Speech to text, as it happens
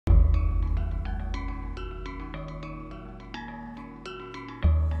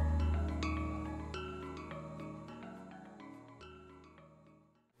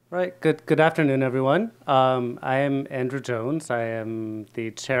Right. Good afternoon, everyone. I am Andrew Jones. I am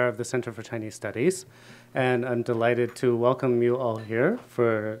the chair of the Center for Chinese Studies, and I'm delighted to welcome you all here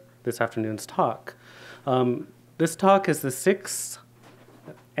for this afternoon's talk. This talk is the sixth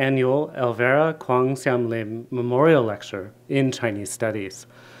annual Elvira Kwong Siam Lim Memorial Lecture in Chinese Studies.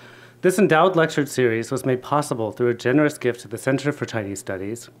 This endowed lecture series was made possible through a generous gift to the Center for Chinese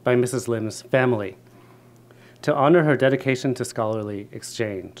Studies by Mrs. Lim's family, to honor her dedication to scholarly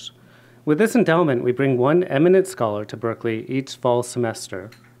exchange. With this endowment, we bring one eminent scholar to Berkeley each fall semester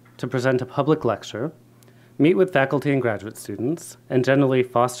to present a public lecture, meet with faculty and graduate students, and generally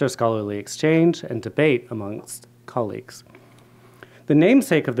foster scholarly exchange and debate amongst colleagues. The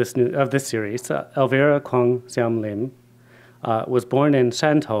namesake of this series, Elvira Kwong Siam Lim, was born in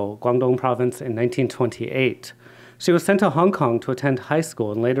Shantou, Guangdong Province in 1928. She was sent to Hong Kong to attend high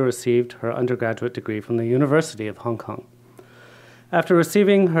school and later received her undergraduate degree from the University of Hong Kong. After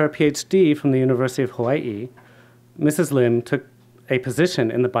receiving her PhD from the University of Hawaii, Mrs. Lim took a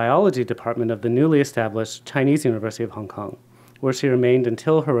position in the biology department of the newly established Chinese University of Hong Kong, where she remained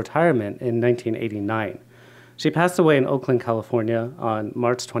until her retirement in 1989. She passed away in Oakland, California on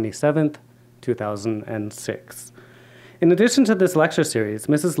March 27, 2006. In addition to this lecture series,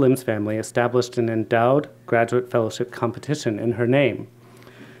 Mrs. Lim's family established an endowed graduate fellowship competition in her name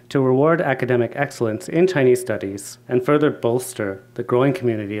to reward academic excellence in Chinese studies and further bolster the growing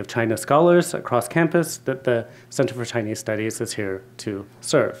community of China scholars across campus that the Center for Chinese Studies is here to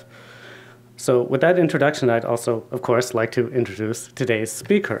serve. So with that introduction, I'd also, of course, like to introduce today's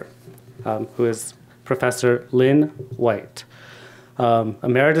speaker, who is Professor Lynn White,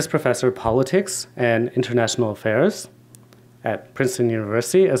 Emeritus Professor of Politics and International Affairs at Princeton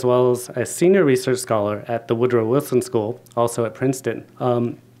University, as well as a senior research scholar at the Woodrow Wilson School, also at Princeton.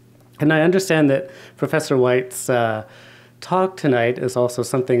 And I understand that Professor White's talk tonight is also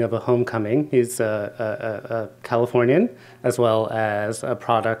something of a homecoming. He's a Californian, as well as a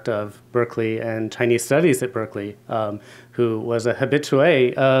product of Berkeley and Chinese Studies at Berkeley, who was a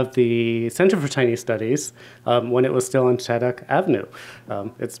habitué of the Center for Chinese Studies when it was still on Shattuck Avenue.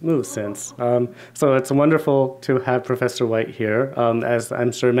 It's moved since. So it's wonderful to have Professor White here. As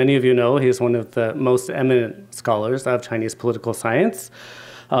I'm sure many of you know, he's one of the most eminent scholars of Chinese political science,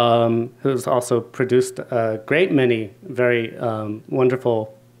 who's also produced a great many very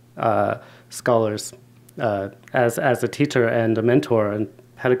wonderful scholars as a teacher and a mentor and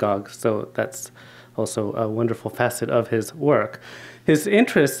pedagogue. So that's also a wonderful facet of his work. His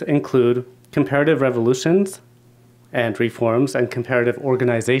interests include comparative revolutions and reforms and comparative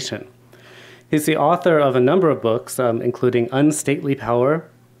organization. He's the author of a number of books, including Unstately Power,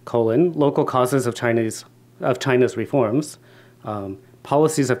 Local Causes of China's Reforms,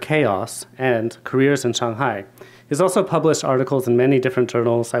 Policies of Chaos, and Careers in Shanghai. He's also published articles in many different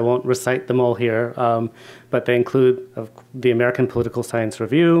journals. I won't recite them all here, but they include the American Political Science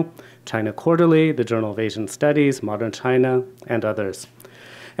Review, China Quarterly, the Journal of Asian Studies, Modern China, and others.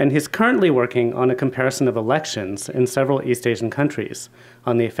 And he's currently working on a comparison of elections in several East Asian countries,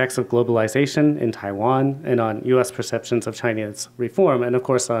 on the effects of globalization in Taiwan, and on US perceptions of China's reform, and of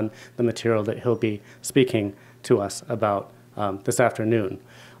course on the material that he'll be speaking to us about this afternoon.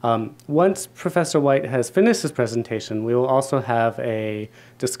 Once Professor White has finished his presentation, we will also have a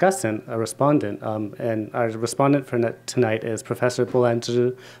discussant, a respondent, and our respondent for tonight is Professor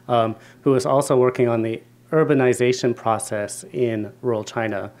Bolan-Zhi, who is also working on the urbanization process in rural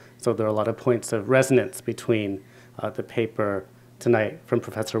China. So there are a lot of points of resonance between the paper tonight from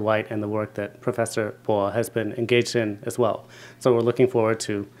Professor White and the work that Professor Bo has been engaged in as well. So we're looking forward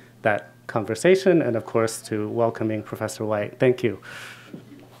to that conversation and, of course, to welcoming Professor White. Thank you.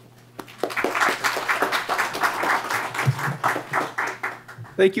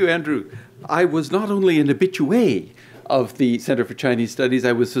 Thank you, Andrew. I was not only an habitué of the Center for Chinese Studies,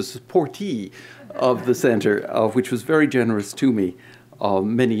 I was a supportee of the center, which was very generous to me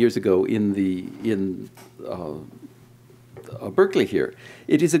many years ago in Berkeley here.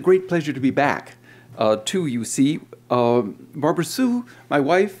 It is a great pleasure to be back to UC. Barbara Sue, my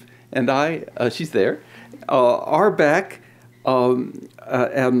wife, and I, she's there, are back and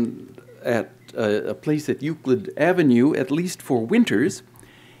at a place at Euclid Avenue, at least for winters.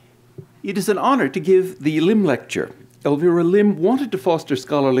 It is an honor to give the Lim Lecture. Elvira Lim wanted to foster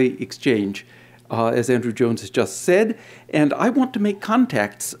scholarly exchange, as Andrew Jones has just said, and I want to make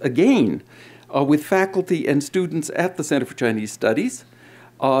contacts again with faculty and students at the Center for Chinese Studies.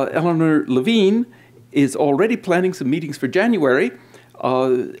 Eleanor Levine is already planning some meetings for January,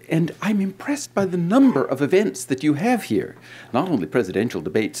 And I'm impressed by the number of events that you have here. Not only presidential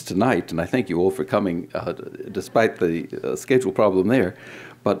debates tonight, and I thank you all for coming despite the schedule problem there,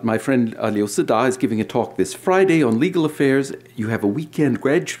 but my friend Liu Sida is giving a talk this Friday on legal affairs. You have a weekend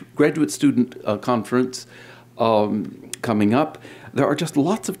graduate student conference coming up. There are just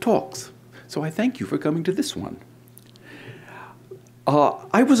lots of talks. So I thank you for coming to this one.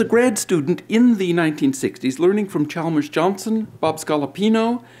 I was a grad student in the 1960s, learning from Chalmers Johnson, Bob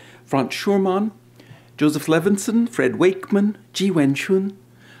Scalapino, Franz Schurman, Joseph Levinson, Fred Wakeman, Ji Wenshun,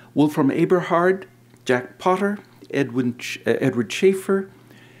 Wolfram Eberhard, Jack Potter, Edward Schaefer.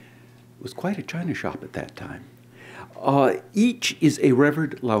 It was quite a china shop at that time. Each is a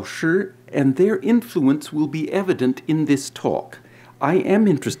revered Lao Shi, and their influence will be evident in this talk. I am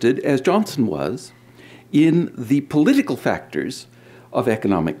interested, as Johnson was, in the political factors of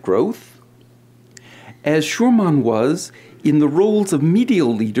economic growth, as Schurman was in the roles of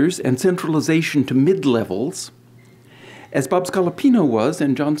medial leaders and centralization to mid-levels, as Bob Scalapino was,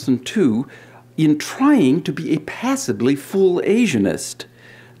 and Johnson too, in trying to be a passably full Asianist.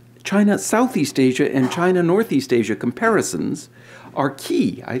 China Southeast Asia and China Northeast Asia comparisons are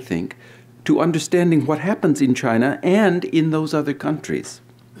key, I think, to understanding what happens in China and in those other countries.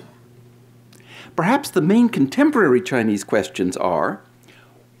 Perhaps the main contemporary Chinese questions are,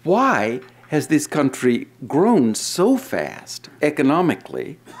 why has this country grown so fast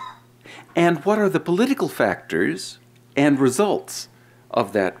economically, and what are the political factors and results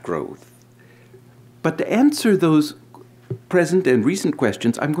of that growth? But to answer those present and recent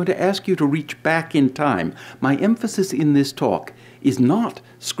questions, I'm going to ask you to reach back in time. My emphasis in this talk is not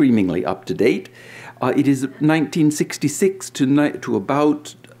screamingly up to date. It is 1966 to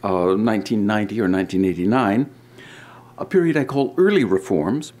about 1990 or 1989, a period I call early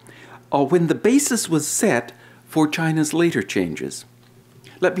reforms, when the basis was set for China's later changes.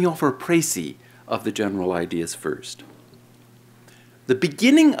 Let me offer a précis of the general ideas first. The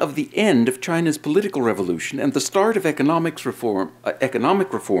beginning of the end of China's political revolution and the start of economic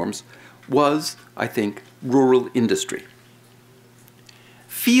reforms was, I think, rural industry.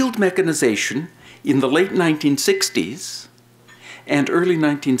 Field mechanization in the late 1960s and early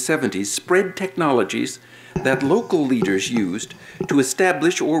 1970s spread technologies that local leaders used to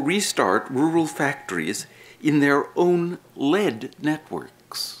establish or restart rural factories in their own led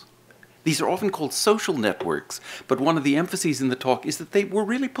networks. These are often called social networks, but one of the emphases in the talk is that they were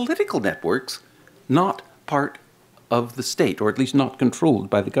really political networks, not part of the state, or at least not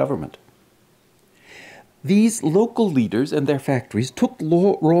controlled by the government. These local leaders and their factories took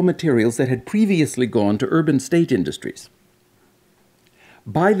raw materials that had previously gone to urban state industries.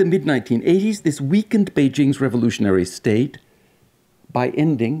 By the mid-1980s, this weakened Beijing's revolutionary state by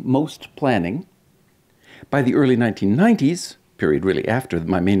ending most planning. By the early 1990s, period really after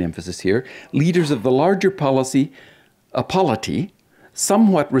my main emphasis here, leaders of the larger polity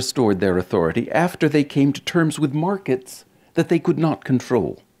somewhat restored their authority after they came to terms with markets that they could not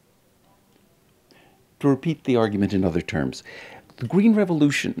control. To repeat the argument in other terms, the Green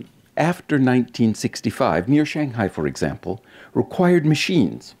Revolution after 1965, near Shanghai, for example, required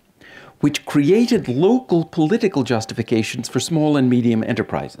machines, which created local political justifications for small and medium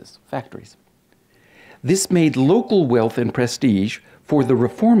enterprises, factories. This made local wealth and prestige for the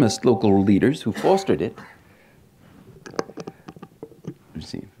reformist local leaders who fostered it. Let's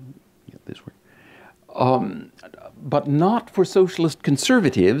see, get this work. But not for socialist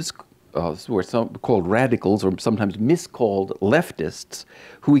conservatives, who are called radicals or sometimes miscalled leftists,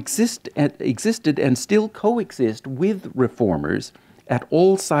 who existed and still coexist with reformers at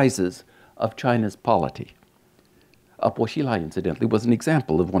all sizes of China's polity. Po Xilai, incidentally, was an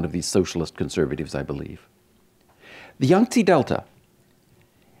example of one of these socialist conservatives, I believe. The Yangtze Delta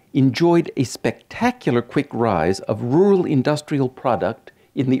enjoyed a spectacular quick rise of rural industrial product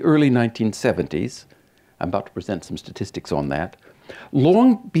in the early 1970s. I'm about to present some statistics on that.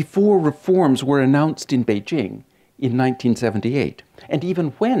 Long before reforms were announced in Beijing in 1978. And even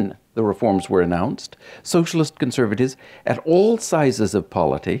when the reforms were announced, socialist conservatives at all sizes of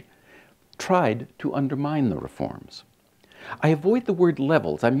polity tried to undermine the reforms. I avoid the word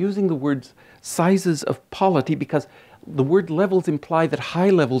levels. I'm using the words sizes of polity because the word levels imply that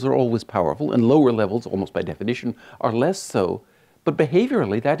high levels are always powerful and lower levels, almost by definition, are less so. But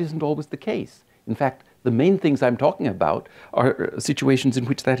behaviorally, that isn't always the case. In fact, the main things I'm talking about are situations in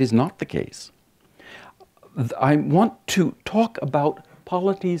which that is not the case. I want to talk about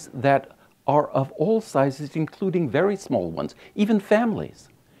polities that are of all sizes, including very small ones, even families,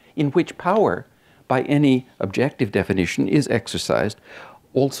 in which power, by any objective definition, is exercised,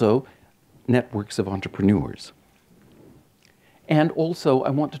 also networks of entrepreneurs. And also, I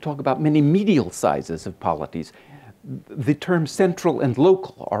want to talk about many medial sizes of polities. The terms central and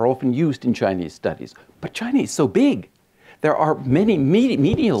local are often used in Chinese studies, but China is so big. There are many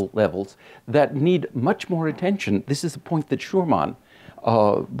medial levels that need much more attention. This is a point that Schurman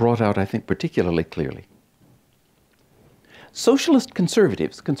brought out, I think, particularly clearly. Socialist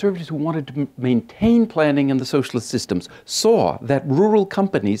conservatives, conservatives who wanted to maintain planning in the socialist systems, saw that rural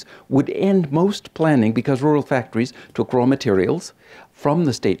companies would end most planning because rural factories took raw materials from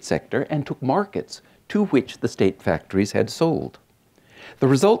the state sector and took markets to which the state factories had sold. The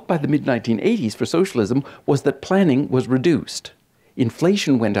result by the mid-1980s for socialism was that planning was reduced.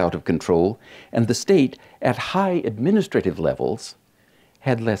 Inflation went out of control, and the state, at high administrative levels,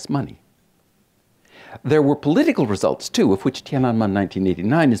 had less money. There were political results, too, of which Tiananmen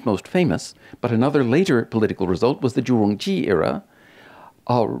 1989 is most famous, but another later political result was the Zhurongji era,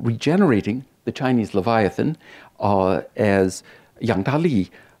 regenerating the Chinese Leviathan as Yang Dali,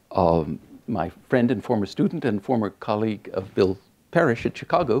 my friend and former student and former colleague of Bill Parrish at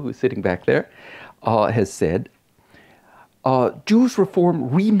Chicago, who's sitting back there, has said, Jews reform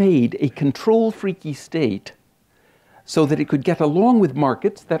remade a control-freaky state so that it could get along with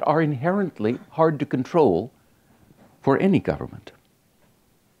markets that are inherently hard to control for any government.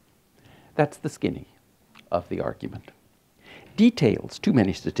 That's the skinny of the argument. Details, too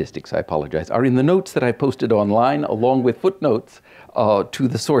many statistics, I apologize, are in the notes that I posted online along with footnotes to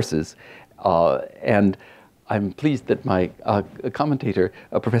the sources. And I'm pleased that my commentator,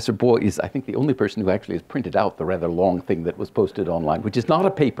 Professor Bo, is, I think, the only person who actually has printed out the rather long thing that was posted online, which is not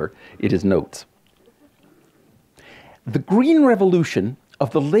a paper, it is notes. The Green Revolution of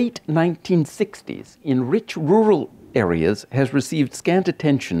the late 1960s in rich rural areas has received scant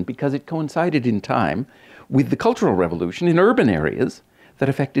attention because it coincided in time with the Cultural Revolution in urban areas that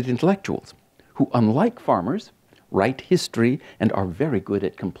affected intellectuals, who, unlike farmers, write history and are very good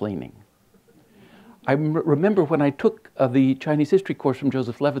at complaining. I remember when I took the Chinese history course from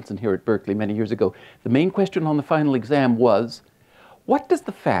Joseph Levinson here at Berkeley many years ago, the main question on the final exam was, what does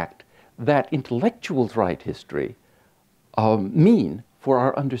the fact that intellectuals write history mean for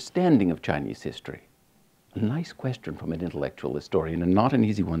our understanding of Chinese history? A nice question from an intellectual historian, and not an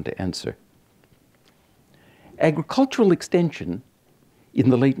easy one to answer. Agricultural extension in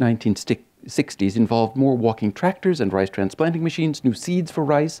the late 1960s involved more walking tractors and rice transplanting machines, new seeds for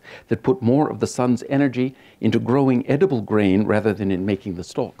rice that put more of the sun's energy into growing edible grain rather than in making the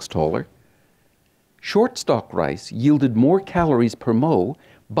stalks taller. Short stalk rice yielded more calories per mow,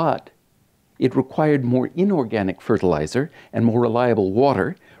 but it required more inorganic fertilizer and more reliable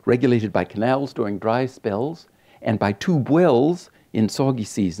water, regulated by canals during dry spells and by tube wells in soggy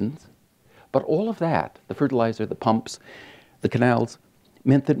seasons. But all of that, the fertilizer, the pumps, the canals,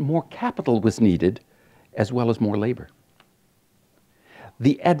 meant that more capital was needed as well as more labor.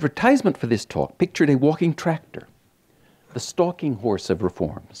 The advertisement for this talk pictured a walking tractor, the stalking horse of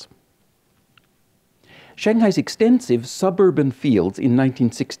reforms. Shanghai's extensive suburban fields in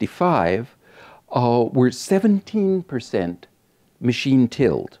 1965 were 17%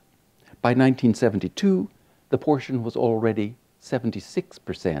 machine-tilled. By 1972, the portion was already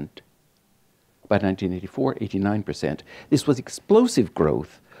 76%. By 1984, 89%. This was explosive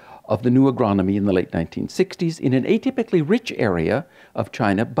growth of the new agronomy in the late 1960s in an atypically rich area of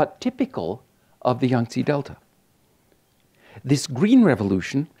China, but typical of the Yangtze Delta. This green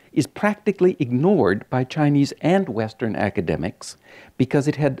revolution is practically ignored by Chinese and Western academics because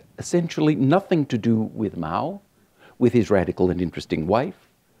it had essentially nothing to do with Mao, with his radical and interesting wife,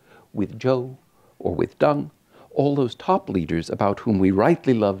 with Zhou, or with Deng, all those top leaders about whom we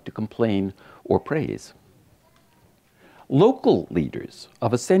rightly love to complain or praise. Local leaders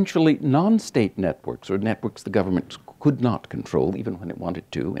of essentially non-state networks, or networks the government could not control, even when it wanted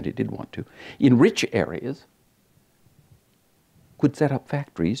to, and it did want to, in rich areas, could set up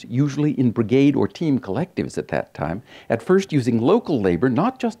factories, usually in brigade or team collectives at that time, at first using local labor,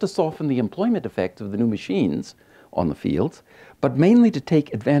 not just to soften the employment effects of the new machines on the fields, but mainly to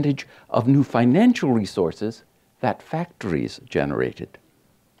take advantage of new financial resources that factories generated.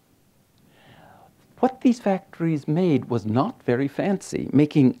 What these factories made was not very fancy,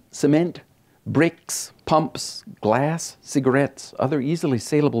 making cement, bricks, pumps, glass, cigarettes, other easily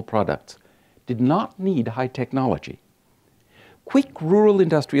saleable products, did not need high technology. Quick rural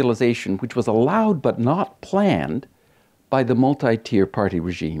industrialization, which was allowed but not planned by the multi-tier party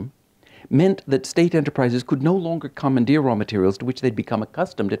regime, meant that state enterprises could no longer commandeer raw materials to which they'd become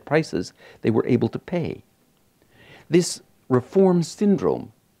accustomed at prices they were able to pay. This reform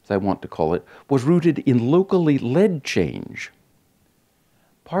syndrome, as I want to call it, was rooted in locally led change.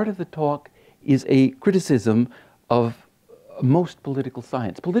 Part of the talk is a criticism of most political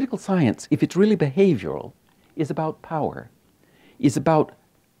science. Political science, if it's really behavioral, is about power, is about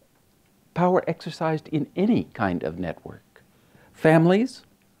power exercised in any kind of network. Families,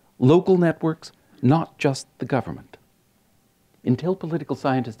 local networks, not just the government. Until political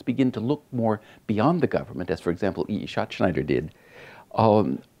scientists begin to look more beyond the government, as for example E. Schatzschneider did,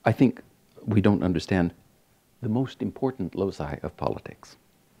 I think we don't understand the most important loci of politics.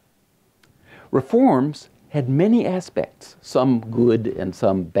 Reforms had many aspects, some good and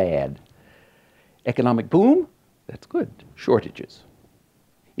some bad. Economic boom, that's good. Shortages.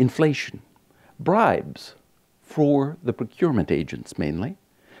 Inflation. Bribes for the procurement agents mainly.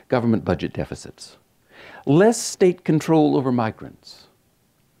 Government budget deficits. Less state control over migrants.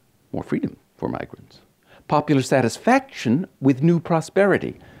 More freedom for migrants. Popular satisfaction with new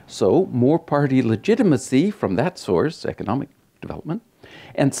prosperity. So more party legitimacy from that source, economic development,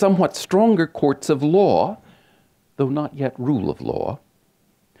 and somewhat stronger courts of law, though not yet rule of law.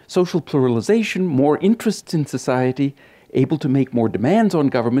 Social pluralization, more interests in society, able to make more demands on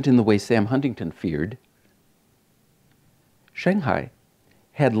government in the way Sam Huntington feared. Shanghai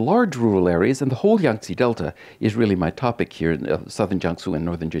had large rural areas, and the whole Yangtze Delta is really my topic here, southern Jiangsu and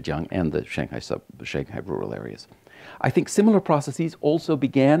northern Zhejiang and the Shanghai rural areas. I think similar processes also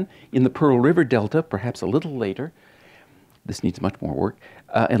began in the Pearl River Delta, perhaps a little later. This needs much more work.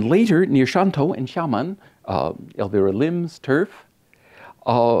 And later, near Shantou and Xiamen, Elvira Lim's turf,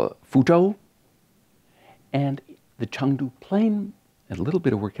 Fuzhou, and the Chengdu Plain, and a little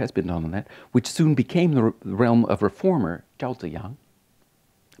bit of work has been done on that, which soon became the realm of reformer Zhao Ziyang.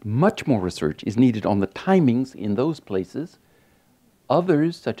 Much more research is needed on the timings in those places.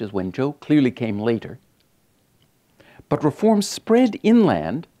 Others, such as Wenzhou, clearly came later. But reforms spread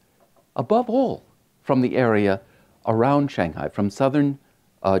inland, above all, from the area around Shanghai, from southern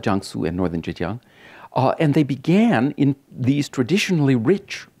Jiangsu and northern Zhejiang, and they began in these traditionally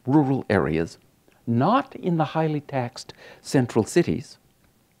rich rural areas, not in the highly taxed central cities,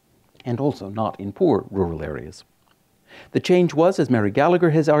 and also not in poor rural areas. The change was, as Mary Gallagher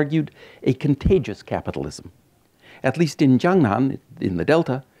has argued, a contagious capitalism. At least in Jiangnan, in the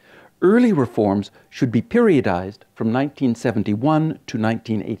Delta, early reforms should be periodized from 1971 to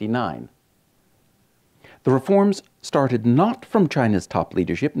 1989. The reforms started not from China's top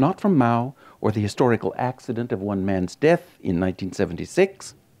leadership, not from Mao or the historical accident of one man's death in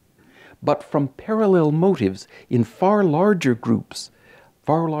 1976, but from parallel motives in far larger groups,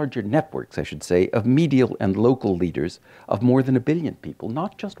 far larger networks, I should say, of medial and local leaders of more than 1 billion people,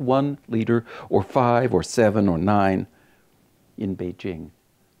 not just one leader or 5 or 7 or 9 in Beijing,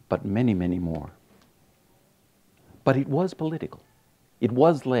 but many, many more. But it was political. It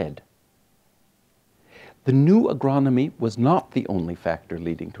was led. The new agronomy was not the only factor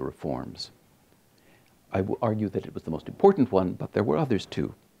leading to reforms. I will argue that it was the most important one, but there were others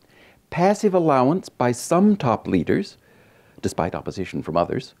too. Passive allowance by some top leaders, despite opposition from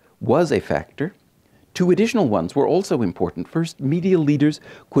others, was a factor. 2 additional ones were also important. First, medial leaders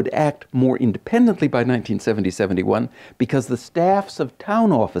could act more independently by 1970-71 because the staffs of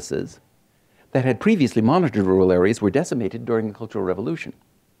town offices that had previously monitored rural areas were decimated during the Cultural Revolution.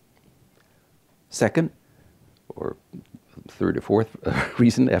 Second, or third or fourth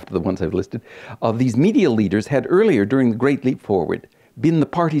reason after the ones I've listed, these medial leaders had earlier, during the Great Leap Forward, been the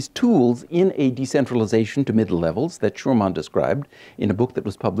party's tools in a decentralization to middle levels that Schurman described in a book that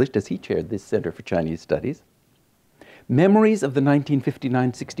was published as he chaired this Center for Chinese Studies. Memories of the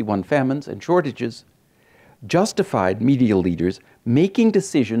 1959-61 famines and shortages justified medial leaders making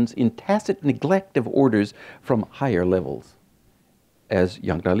decisions in tacit neglect of orders from higher levels, as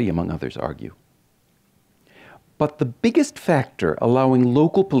Yang Dali, among others, argue. But the biggest factor allowing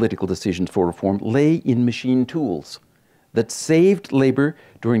local political decisions for reform lay in machine tools that saved labor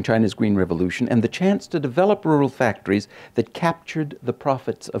during China's Green Revolution and the chance to develop rural factories that captured the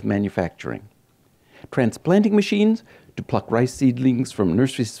profits of manufacturing. Transplanting machines to pluck rice seedlings from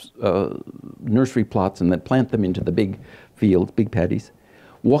nursery plots and then plant them into the big fields, big paddies.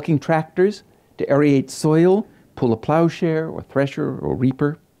 Walking tractors to aerate soil, pull a plowshare or thresher or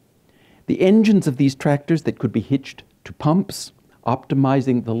reaper. The engines of these tractors that could be hitched to pumps,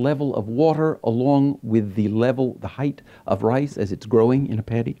 optimizing the level of water along with the height of rice as it's growing in a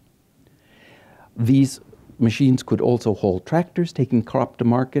paddy. These machines could also haul tractors, taking crop to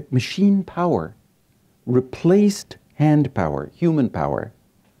market. Machine power replaced hand power, human power,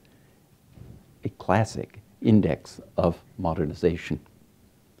 a classic index of modernization.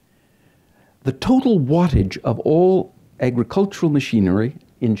 The total wattage of all agricultural machinery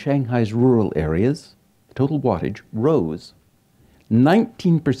in Shanghai's rural areas, the total wattage rose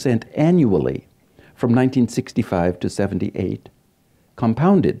 19% annually from 1965 to 78,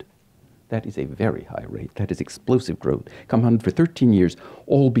 compounded. That is a very high rate. That is explosive growth. Compounded for 13 years,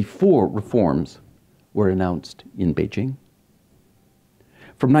 all before reforms were announced in Beijing.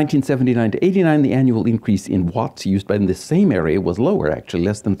 From 1979 to 89, the annual increase in watts used in this same area was lower, actually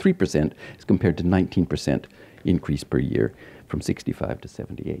less than 3% as compared to 19% increase per year from 65 to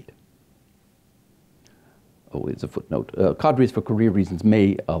 78. Oh, it's a footnote. Cadres, for career reasons,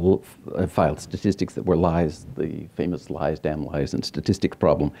 may file statistics that were lies, the famous lies, damn lies, and statistics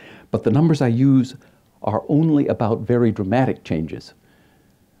problem. But the numbers I use are only about very dramatic changes.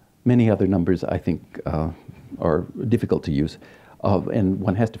 Many other numbers, I think, are difficult to use. And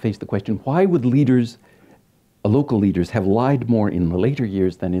one has to face the question, why would leaders, local leaders, have lied more in the later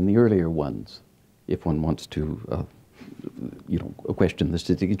years than in the earlier ones, if one wants to question the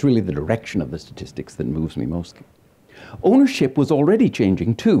statistics? It's really the direction of the statistics that moves me mostly. Ownership was already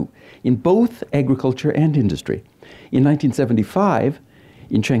changing too, in both agriculture and industry. In 1975,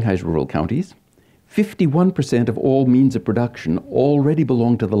 in Shanghai's rural counties, 51% of all means of production already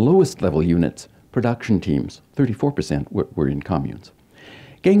belonged to the lowest level units, production teams. 34% were in communes.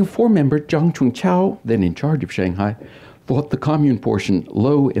 Gang of Four member Zhang Chungqiao, then in charge of Shanghai, thought the commune portion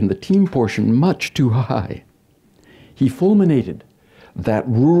low and the team portion much too high. He fulminated that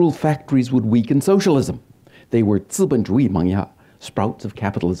rural factories would weaken socialism. They were 资本主义萌芽, sprouts of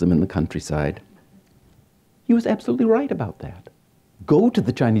capitalism in the countryside. He was absolutely right about that. Go to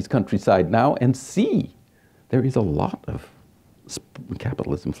the Chinese countryside now and see. There is a lot of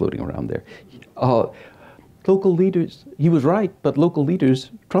capitalism floating around there. Local leaders, he was right, but local leaders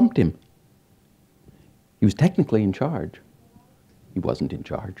trumped him. He was technically in charge. He wasn't in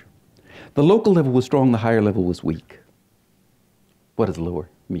charge. The local level was strong, the higher level was weak. What does lower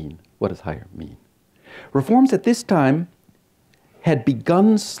mean? What does higher mean? Reforms at this time had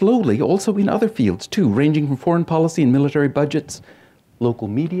begun slowly also in other fields too, ranging from foreign policy and military budgets, local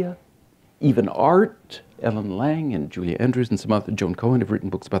media, even art. Ellen Lang and Julia Andrews and some other, Joan Cohen have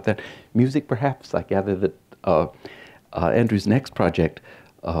written books about that. Music, perhaps. I gather that Andrews' next project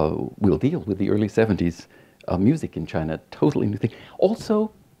will deal with the early 70s music in China, totally new thing.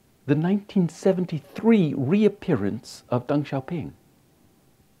 Also, the 1973 reappearance of Deng Xiaoping.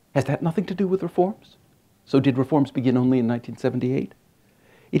 Has that nothing to do with reforms? So did reforms begin only in 1978?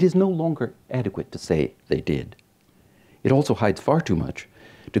 It is no longer adequate to say they did. It also hides far too much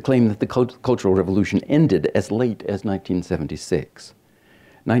to claim that the Cultural Revolution ended as late as 1976.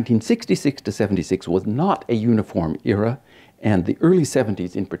 1966 to 76 was not a uniform era, and the early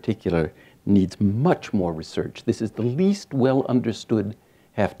 70s in particular needs much more research. This is the least well understood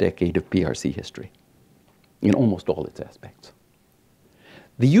half-decade of PRC history in almost all its aspects.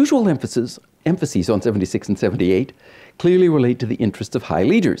 The usual emphases on 76 and 78 clearly relate to the interests of high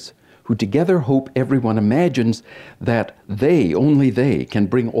leaders, who together hope everyone imagines that they, only they, can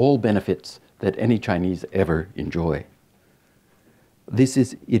bring all benefits that any Chinese ever enjoy. This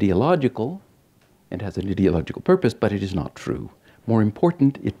is ideological and has an ideological purpose, but it is not true. More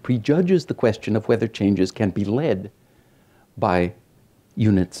important, it prejudges the question of whether changes can be led by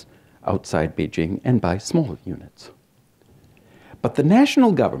units outside Beijing and by smaller units. But the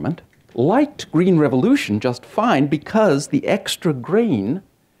national government liked Green Revolution just fine because the extra grain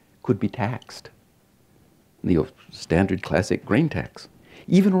could be taxed. The standard classic grain tax.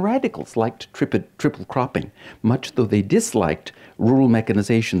 Even radicals liked triple cropping, much though they disliked rural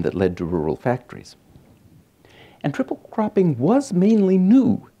mechanization that led to rural factories. And triple cropping was mainly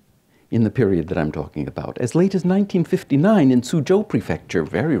new in the period that I'm talking about. As late as 1959 in Suzhou Prefecture,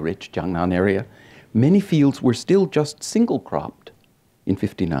 very rich Jiangnan area, many fields were still just single cropped in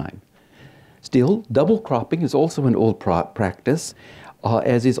 59. Still, double cropping is also an old practice,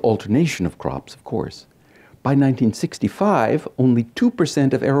 as is alternation of crops, of course. By 1965, only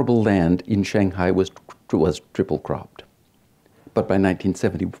 2% of arable land in Shanghai was triple cropped. But by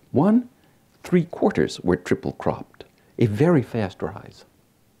 1971, 3/4 were triple cropped, a very fast rise.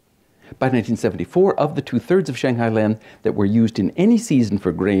 By 1974, of the 2/3 of Shanghai land that were used in any season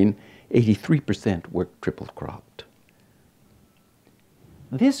for grain, 83% were triple cropped.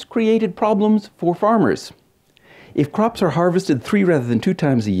 This created problems for farmers. If crops are harvested 3 rather than 2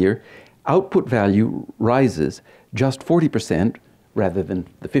 times a year, output value rises just 40% rather than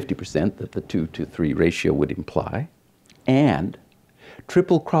the 50% that the 2 to 3 ratio would imply. And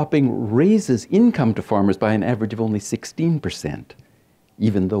triple cropping raises income to farmers by an average of only 16%,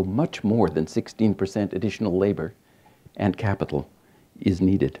 even though much more than 16% additional labor and capital is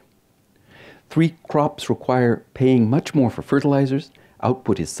needed. 3 crops require paying much more for fertilizers.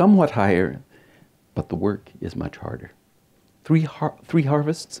 Output is somewhat higher, but the work is much harder. three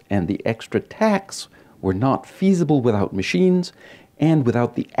harvests and the extra tax were not feasible without machines and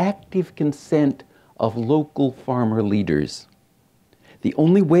without the active consent of local farmer leaders. The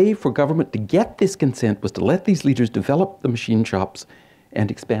only way for government to get this consent was to let these leaders develop the machine shops and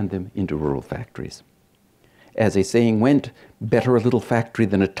expand them into rural factories. As a saying went, better a little factory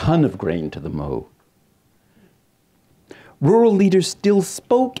than a ton of grain to the mow. Rural leaders still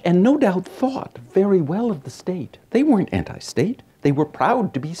spoke and no doubt thought very well of the state. They weren't anti-state. They were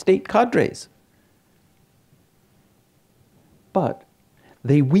proud to be state cadres. But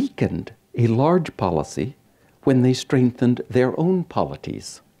they weakened a large policy when they strengthened their own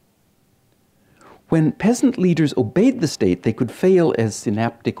polities. When peasant leaders obeyed the state, they could fail as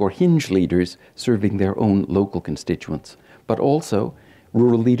synaptic or hinge leaders serving their own local constituents. But also,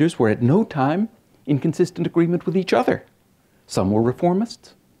 rural leaders were at no time in consistent agreement with each other. Some were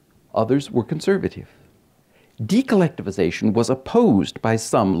reformists, others were conservative. Decollectivization was opposed by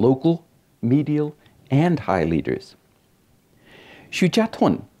some local, medial, and high leaders. Xu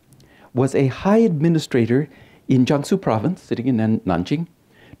Jiatun was a high administrator in Jiangsu province, sitting in Nanjing,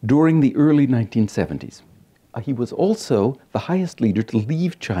 during the early 1970s. He was also the highest leader to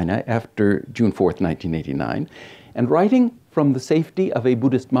leave China after June 4th, 1989, and writing from the safety of a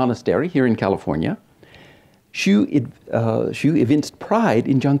Buddhist monastery here in California, Xu evinced pride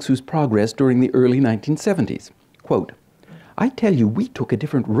in Jiangsu's progress during the early 1970s. Quote, "I tell you, we took a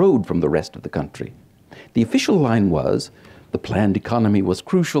different road from the rest of the country. The official line was, the planned economy was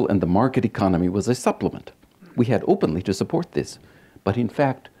crucial and the market economy was a supplement. We had openly to support this, but in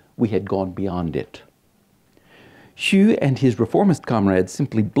fact, we had gone beyond it." Xu and his reformist comrades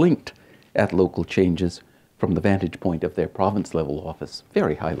simply blinked at local changes from the vantage point of their province-level office,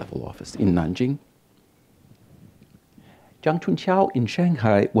 very high-level office, in Nanjing. Jiang Chunqiao in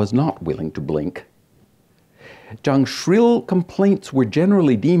Shanghai was not willing to blink. Jiang's shrill complaints were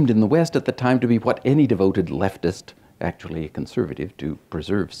generally deemed in the West at the time to be what any devoted leftist, actually a conservative to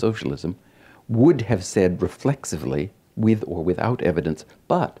preserve socialism, would have said reflexively, with or without evidence,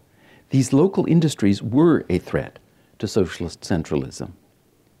 but these local industries were a threat to socialist centralism.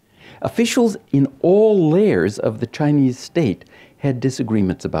 Officials in all layers of the Chinese state had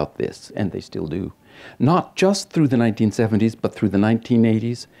disagreements about this, and they still do, not just through the 1970s, but through the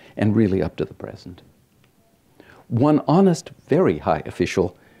 1980s and really up to the present. One honest, very high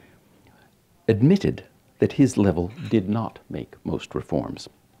official admitted that his level did not make most reforms.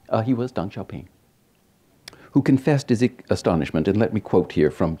 He was Deng Xiaoping, who confessed his astonishment, and let me quote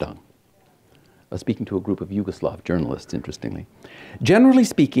here from Deng, speaking to a group of Yugoslav journalists, interestingly. "Generally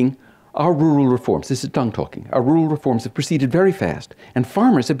speaking, our rural reforms," this is Deng talking, "our rural reforms have proceeded very fast, and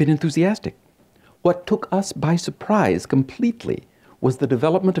farmers have been enthusiastic. What took us by surprise completely was the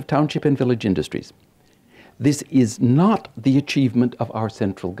development of township and village industries. This is not the achievement of our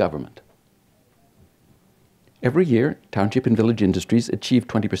central government. Every year, township and village industries achieve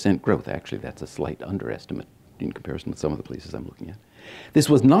 20% growth. Actually, that's a slight underestimate in comparison with some of the places I'm looking at. This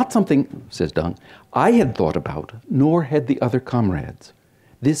was not something," says Deng, "I had thought about, nor had the other comrades.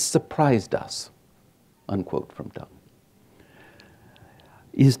 This surprised us." Unquote from Deng.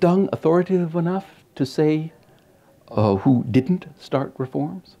 Is Deng authoritative enough to say who didn't start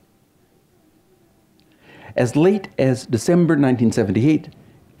reforms? As late as December 1978,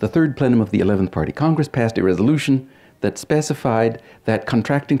 the third plenum of the 11th Party Congress passed a resolution that specified that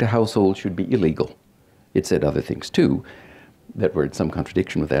contracting to households should be illegal. It said other things too that were in some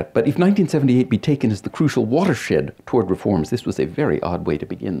contradiction with that. But if 1978 be taken as the crucial watershed toward reforms, this was a very odd way to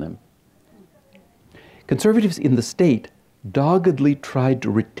begin them. Conservatives in the state doggedly tried to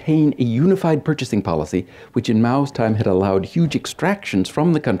retain a unified purchasing policy, which in Mao's time had allowed huge extractions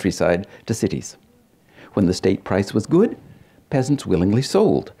from the countryside to cities. When the state price was good, peasants willingly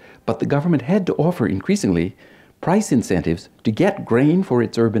sold, but the government had to offer increasingly price incentives to get grain for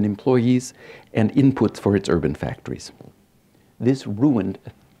its urban employees and inputs for its urban factories. This ruined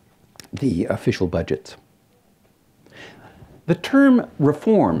the official budgets. The term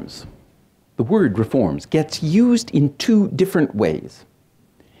reforms, the word reforms, gets used in two different ways.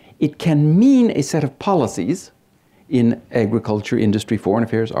 It can mean a set of policies in agriculture, industry, foreign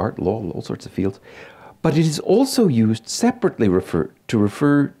affairs, art, law, all sorts of fields, but it is also used separately to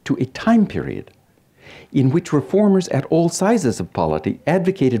refer to a time period in which reformers at all sizes of polity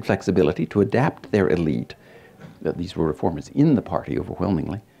advocated flexibility to adapt their elite. These were reformers in the party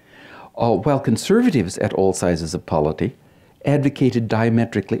overwhelmingly, while conservatives at all sizes of polity advocated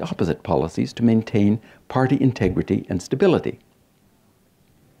diametrically opposite policies to maintain party integrity and stability.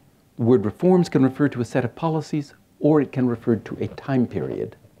 The word reforms can refer to a set of policies, or it can refer to a time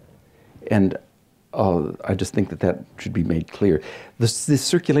period. And I just think that should be made clear. This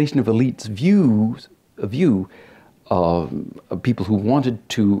circulation of elites view people who wanted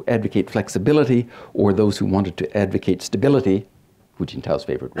to advocate flexibility, or those who wanted to advocate stability, Hu Jintao's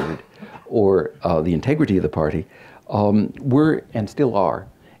favorite word, or the integrity of the party, were and still are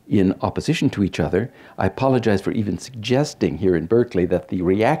in opposition to each other. I apologize for even suggesting here in Berkeley that the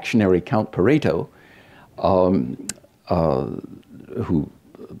reactionary Count Pareto, who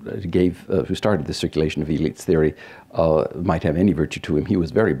started the circulation of elites theory, might have any virtue to him. He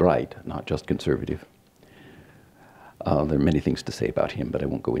was very bright, not just conservative. There are many things to say about him, but I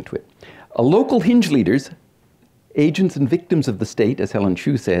won't go into it. Local hinge leaders, agents and victims of the state, as Helen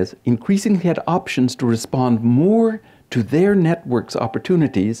Chu says, increasingly had options to respond more to their network's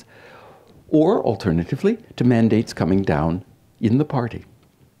opportunities, or alternatively, to mandates coming down in the party.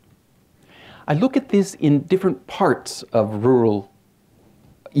 I look at this in different parts of rural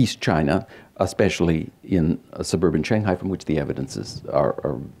East China, especially in suburban Shanghai, from which the evidences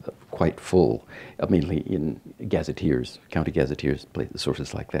are quite full, mainly in gazetteers, county gazetteers,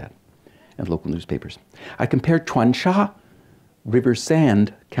 sources like that, and local newspapers. I compare Chuansha, River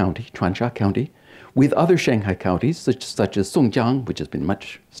Sand County, Chuansha County, with other Shanghai counties, such as Songjiang, which has been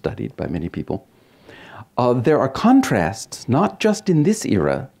much studied by many people. There are contrasts, not just in this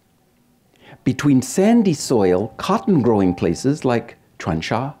era, between sandy soil, cotton-growing places like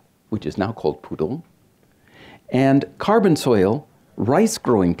Chuansha, which is now called Pudong, and carbon soil,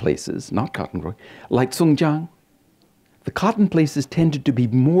 rice-growing places, not cotton-growing, like Songjiang. The cotton places tended to be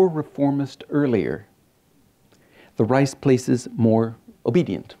more reformist earlier. The rice places more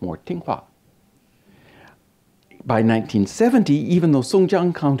obedient, more Tinghua. By 1970, even though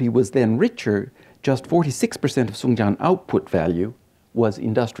Songjiang County was then richer, just 46% of Songjiang output value was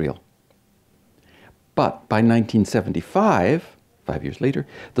industrial. But by 1975, 5 years later,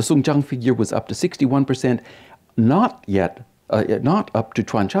 the Songjiang figure was up to 61%, not up to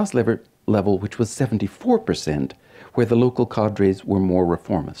Chuansha's level, which was 74%, where the local cadres were more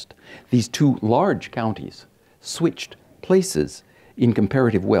reformist. These two large counties switched places in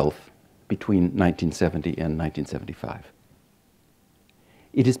comparative wealth between 1970 and 1975.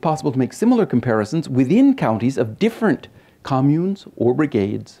 It is possible to make similar comparisons within counties of different communes or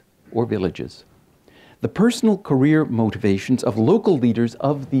brigades or villages. The personal career motivations of local leaders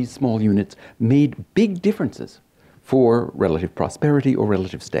of these small units made big differences for relative prosperity or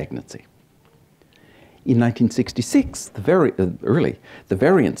relative stagnancy. In 1966, the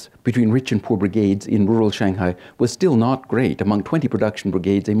variance between rich and poor brigades in rural Shanghai was still not great. Among 20 production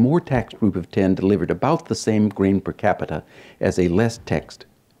brigades, a more taxed group of 10 delivered about the same grain per capita as a less taxed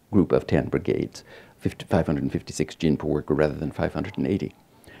group of 10 brigades, 556 jin per worker rather than 580.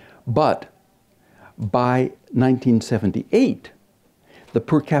 But by 1978, the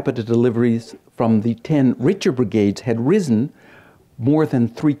per capita deliveries from the 10 richer brigades had risen more than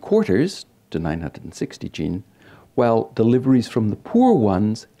 3/4 to 960 jin, while deliveries from the poor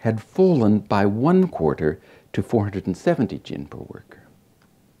ones had fallen by 1/4 to 470 jin per worker.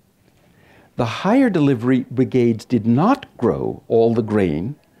 The higher delivery brigades did not grow all the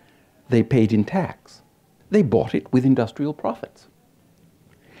grain they paid in tax. They bought it with industrial profits.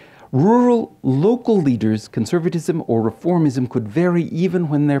 Rural local leaders' conservatism or reformism could vary even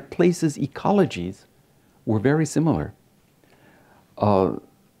when their places' ecologies were very similar.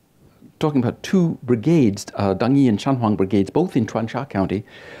 Talking about two brigades, Dangyi and Shanhuang brigades, both in Chuansha County,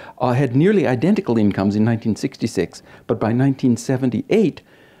 had nearly identical incomes in 1966, but by 1978,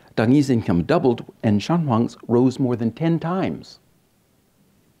 Dangyi's income doubled and Shanhuang's rose more than 10 times.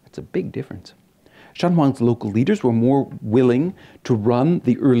 That's a big difference. Shanhuang's local leaders were more willing to run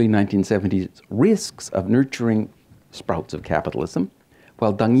the early 1970s risks of nurturing sprouts of capitalism,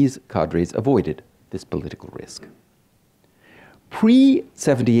 while Dangyi's cadres avoided this political risk.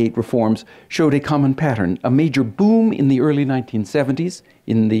 Pre-78 reforms showed a common pattern, a major boom in the early 1970s,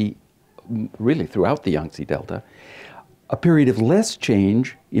 really throughout the Yangtze Delta, a period of less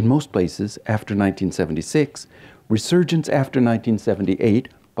change in most places after 1976, resurgence after 1978,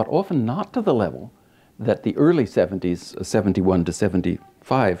 but often not to the level that the early 70s, 71 to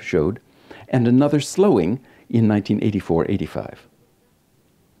 75, showed, and another slowing in 1984-85.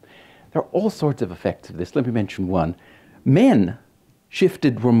 There are all sorts of effects of this. Let me mention one. Men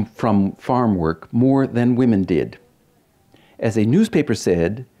shifted from farm work more than women did. As a newspaper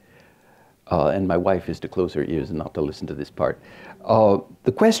said, and my wife is to close her ears and not to listen to this part,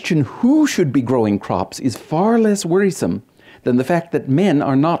 the question who should be growing crops is far less worrisome than the fact that men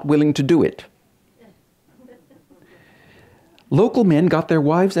are not willing to do it. Local men got their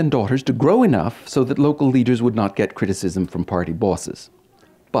wives and daughters to grow enough so that local leaders would not get criticism from party bosses.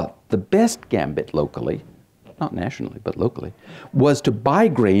 But the best gambit locally, not nationally, but locally, was to buy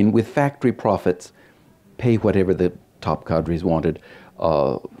grain with factory profits, pay whatever the top cadres wanted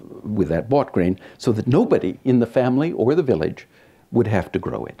with that bought grain, so that nobody in the family or the village would have to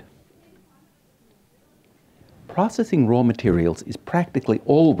grow it. Processing raw materials is practically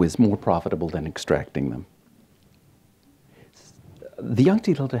always more profitable than extracting them. The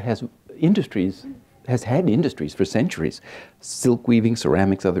Yangtze Delta has had industries for centuries, silk weaving,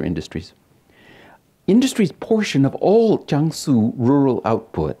 ceramics, other industries. Industry's portion of all Jiangsu rural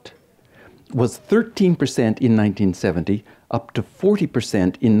output was 13% in 1970, up to 40%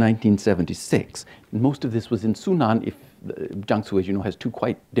 in 1976. And most of this was in Sunan. Jiangsu, as you know, has two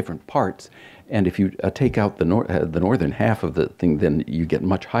quite different parts. And if you take out the northern half of the thing, then you get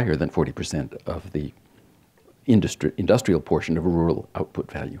much higher than 40% of the industrial portion of rural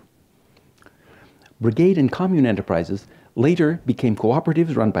output value. Brigade and commune enterprises later became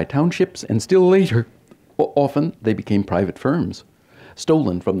cooperatives run by townships, and still later, often they became private firms,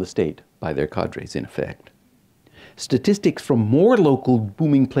 stolen from the state by their cadres, in effect. Statistics from more local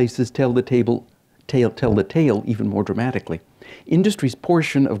booming places tell the tale even more dramatically. Industry's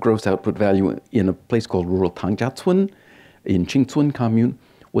portion of gross output value in a place called rural Tangjiacun in Qingcun commune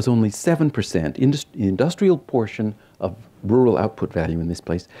was only 7%. Industrial portion of rural output value in this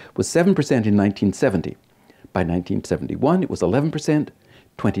place was 7% in 1970. By 1971, it was 11%,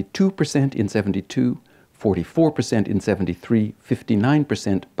 22% in 72, 44% in 73,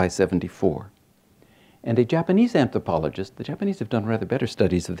 59% by 74. And a Japanese anthropologist, the Japanese have done rather better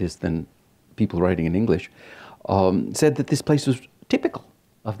studies of this than people writing in English, said that this place was typical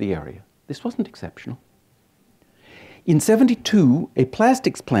of the area. This wasn't exceptional. In 72, a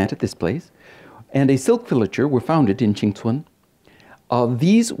plastics plant at this place and a silk villager were founded in Qingcun.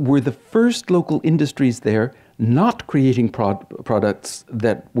 These were the first local industries there not creating products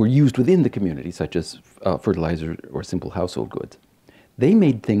that were used within the community, such as fertilizer or simple household goods. They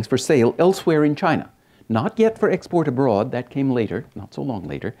made things for sale elsewhere in China, not yet for export abroad. That came later, not so long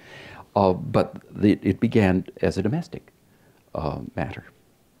later, but it began as a domestic matter.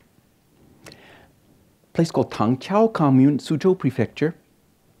 A place called Tangqiao Commune, Suzhou Prefecture,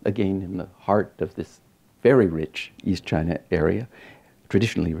 again in the heart of this very rich East China area,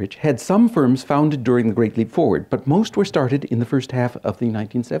 traditionally rich, had some firms founded during the Great Leap Forward, but most were started in the first half of the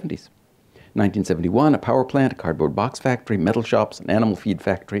 1970s. 1971, a power plant, a cardboard box factory, metal shops, an animal feed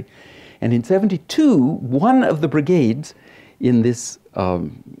factory. And in 72, one of the brigades in this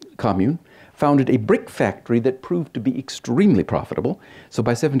commune founded a brick factory that proved to be extremely profitable. So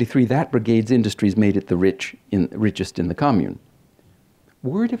by 73, that brigade's industries made it the richest in the commune.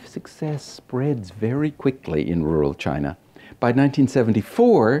 Word of success spreads very quickly in rural China. By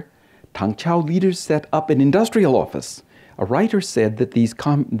 1974, Tangqiao leaders set up an industrial office. A writer said that these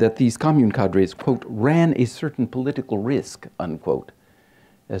commune cadres, quote, ran a certain political risk, unquote,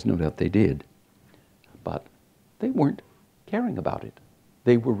 as no doubt they did. But they weren't caring about it.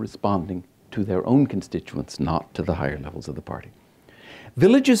 They were responding to their own constituents, not to the higher levels of the party.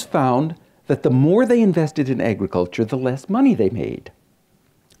 Villages found that the more they invested in agriculture, the less money they made.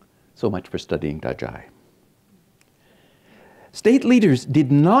 So much for studying Dajai. State leaders did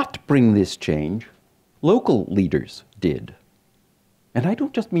not bring this change. Local leaders did. And I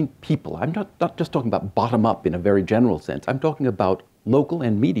don't just mean people. I'm not just talking about bottom up in a very general sense. I'm talking about local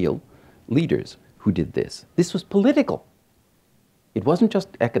and medial leaders who did this. This was political. It wasn't just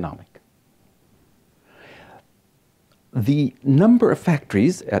economic. The number of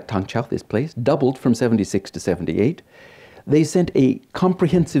factories at Tangqiao, this place, doubled from 76 to 78. They sent a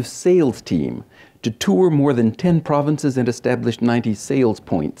comprehensive sales team to tour more than 10 provinces and established 90 sales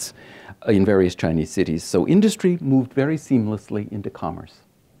points in various Chinese cities. So industry moved very seamlessly into commerce,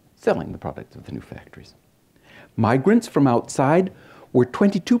 selling the products of the new factories. Migrants from outside were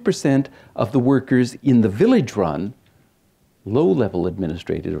 22% of the workers in the village-run, low-level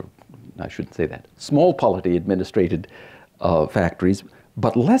administrated, or I shouldn't say that, small polity administrated factories,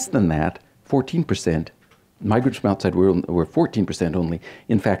 but less than that, 14%. Migrants from outside were 14% only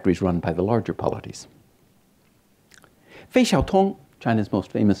in factories run by the larger polities. Fei Xiaotong, China's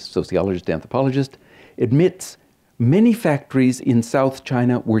most famous sociologist and anthropologist, admits many factories in South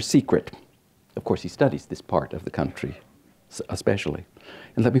China were secret. Of course, he studies this part of the country especially.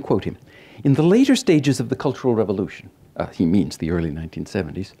 And let me quote him. In the later stages of the Cultural Revolution, he means the early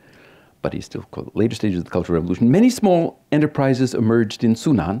 1970s, but he's still called later stages of the Cultural Revolution, many small enterprises emerged in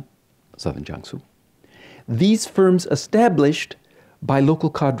Sunan, southern Jiangsu. These firms established by local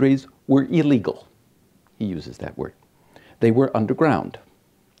cadres were illegal. He uses that word. They were underground.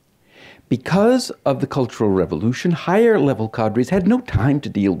 Because of the Cultural Revolution, higher level cadres had no time to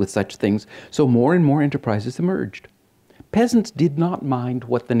deal with such things, so more and more enterprises emerged. Peasants did not mind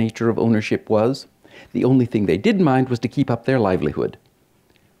what the nature of ownership was. The only thing they did mind was to keep up their livelihood.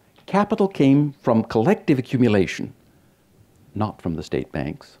 Capital came from collective accumulation, not from the state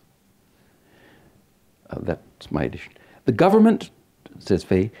banks. That's my addition. The government, says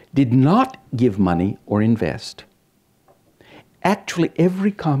Fay, did not give money or invest. Actually,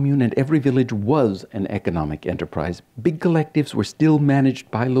 every commune and every village was an economic enterprise. Big collectives were still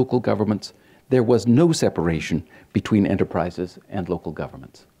managed by local governments. There was no separation between enterprises and local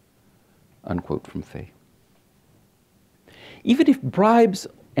governments. Unquote from Fay. Even if bribes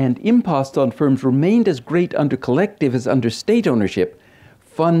and imposts on firms remained as great under collective as under state ownership,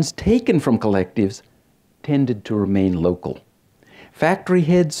 funds taken from collectives tended to remain local. Factory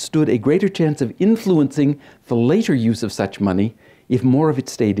heads stood a greater chance of influencing the later use of such money if more of it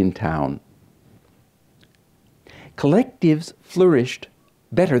stayed in town. Collectives flourished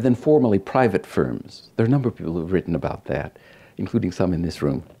better than formally private firms. There are a number of people who have written about that, including some in this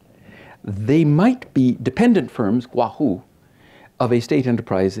room. They might be dependent firms, guahu, of a state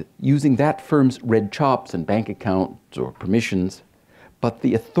enterprise using that firm's red chops and bank accounts or permissions, but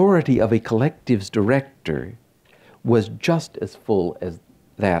the authority of a collective's director was just as full as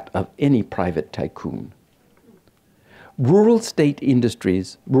that of any private tycoon. Rural state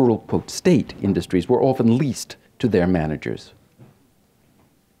industries, rural, quote, state industries were often leased to their managers.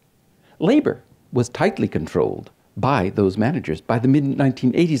 Labor was tightly controlled by those managers. By the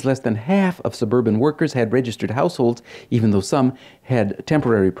mid-1980s, less than half of suburban workers had registered households, even though some had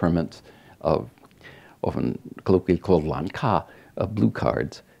temporary permits of, often colloquially called lanka, of blue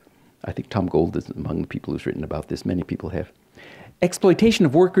cards. I think Tom Gold is among the people who's written about this. Many people have. Exploitation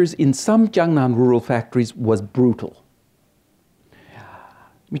of workers in some Jiangnan rural factories was brutal.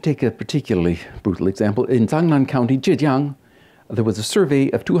 Let me take a particularly brutal example. In Jiangnan County, Zhejiang, there was a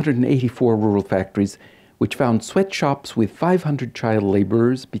survey of 284 rural factories which found sweatshops with 500 child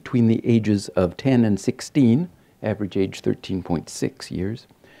laborers between the ages of 10 and 16, average age 13.6 years.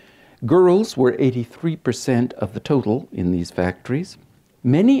 Girls were 83% of the total in these factories.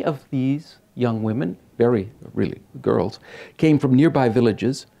 Many of these young women, really girls, came from nearby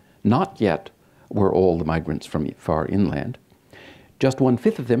villages. Not yet were all the migrants from far inland. Just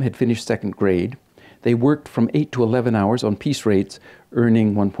 1/5 of them had finished second grade. They worked from 8 to 11 hours on piece rates,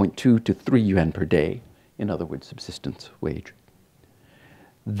 earning 1.2 to 3 yuan per day, in other words, subsistence wage.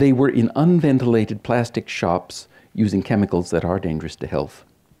 They were in unventilated plastic shops using chemicals that are dangerous to health.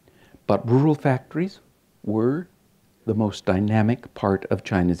 But rural factories were the most dynamic part of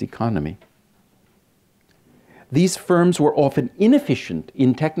China's economy. These firms were often inefficient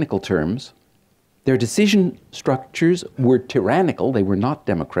in technical terms. Their decision structures were tyrannical. They were not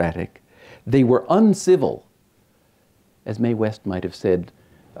democratic. They were uncivil. As Mae West might have said,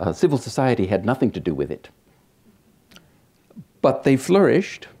 civil society had nothing to do with it. But they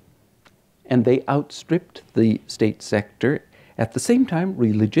flourished, and they outstripped the state sector, at the same time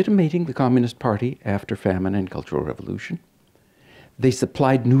relegitimating the Communist Party after famine and Cultural Revolution. They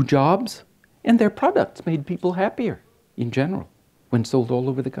supplied new jobs, and their products made people happier in general when sold all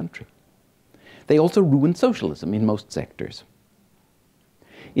over the country. They also ruined socialism in most sectors.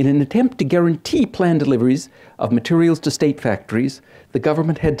 In an attempt to guarantee planned deliveries of materials to state factories, the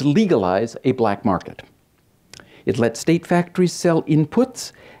government had to legalize a black market. It let state factories sell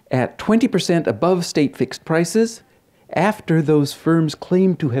inputs at 20% above state fixed prices after those firms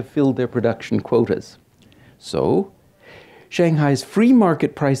claimed to have filled their production quotas. So, Shanghai's free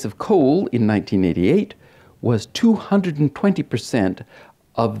market price of coal in 1988 was 220%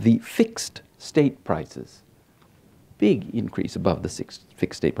 of the fixed state prices. Big increase above the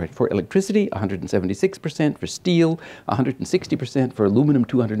fixed state price. For electricity, 176%, for steel, 160%, for aluminum,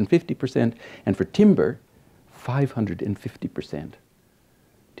 250%, and for timber, 550%.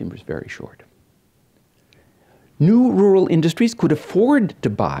 Timber's very short. New rural industries could afford to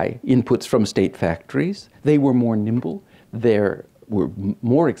buy inputs from state factories. They were more nimble, they were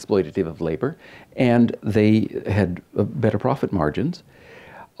more exploitative of labor, and they had better profit margins.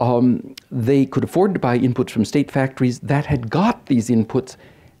 They could afford to buy inputs from state factories that had got these inputs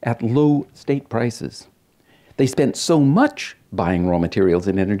at low state prices. They spent so much buying raw materials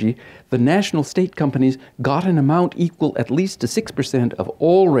and energy, the national state companies got an amount equal at least to 6% of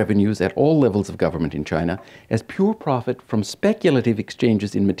all revenues at all levels of government in China as pure profit from speculative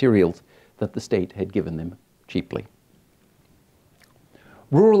exchanges in materials that the state had given them cheaply.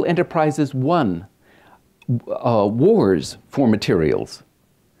 Rural enterprises won wars for materials.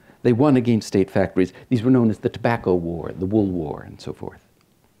 They won against state factories. These were known as the Tobacco War, the Wool War, and so forth.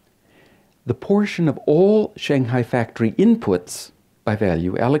 the portion of all Shanghai factory inputs by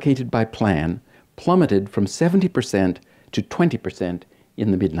value allocated by plan plummeted from 70% to 20%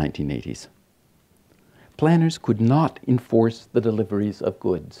 in the mid-1980s. Planners could not enforce the deliveries of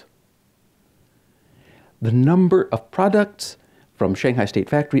goods. The number of products from Shanghai State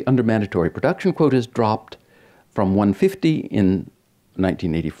Factory under mandatory production quotas dropped from 150 in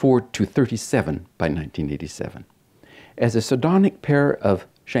 1984 to 37 by 1987. As a sardonic pair of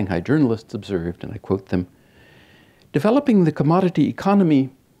Shanghai journalists observed, and I quote them, "Developing the commodity economy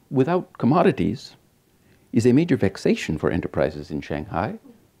without commodities is a major vexation for enterprises in Shanghai."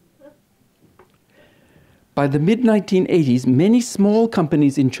 By the mid-1980s, many small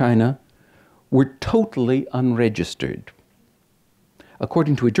companies in China were totally unregistered.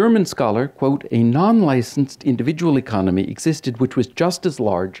 According to a German scholar, quote, "a non-licensed individual economy existed which was just as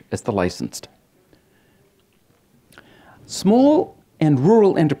large as the licensed." Small and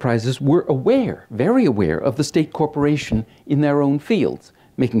rural enterprises were aware, very aware, of the state corporation in their own fields,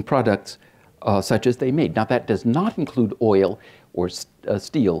 making products such as they made. Now, that does not include oil or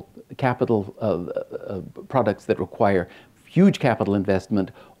steel, capital products that require huge capital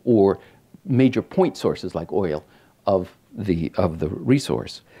investment or major point sources like oil of the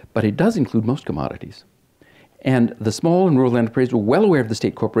resource. But it does include most commodities. And the small and rural enterprises were well aware of the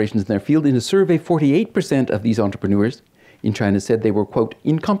state corporations in their field. In a survey, 48% of these entrepreneurs in China said they were, quote,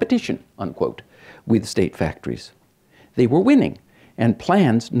 "in competition," unquote, with state factories. They were winning, and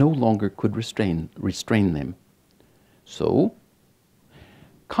plans no longer could restrain them. So,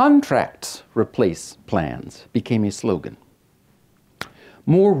 contracts replace plans became a slogan.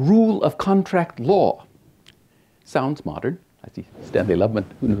 More rule of contract law. Sounds modern. I see Stanley Lubman,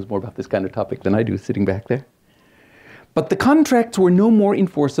 who knows more about this kind of topic than I do, sitting back there. But the contracts were no more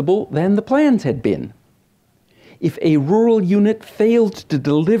enforceable than the plans had been. If a rural unit failed to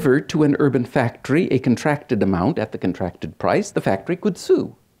deliver to an urban factory a contracted amount at the contracted price, the factory could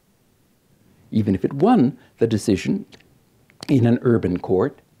sue. Even if it won the decision in an urban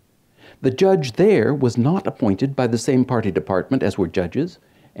court, the judge there was not appointed by the same party department as were judges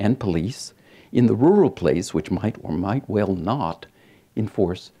and police in the rural place, which might or might well not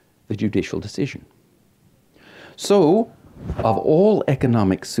enforce the judicial decision. So, of all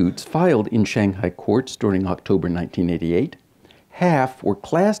economic suits filed in Shanghai courts during October 1988, half were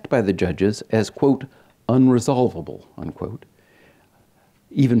classed by the judges as, quote, unresolvable, unquote,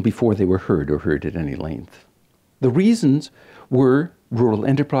 even before they were heard or heard at any length. The reasons were rural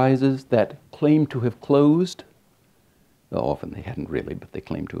enterprises that claimed to have closed, well, often they hadn't really, but they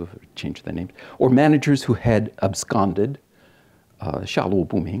claimed to have changed their names, or managers who had absconded, 下落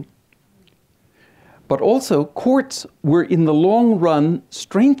不明. But also, courts were in the long run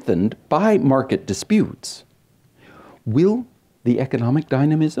strengthened by market disputes. Will the economic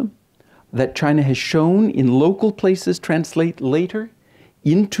dynamism that China has shown in local places translate later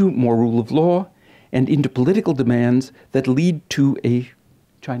into more rule of law and into political demands that lead to a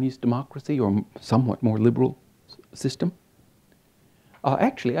Chinese democracy or somewhat more liberal system?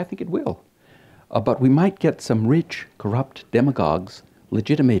 Actually, I think it will. But we might get some rich, corrupt demagogues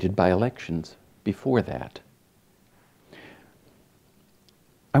legitimated by elections before that.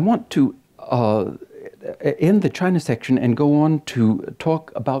 I want to end the China section and go on to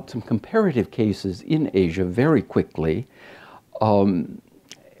talk about some comparative cases in Asia very quickly. But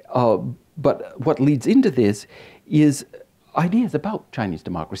what leads into this is ideas about Chinese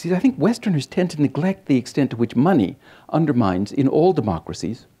democracies. I think Westerners tend to neglect the extent to which money undermines, in all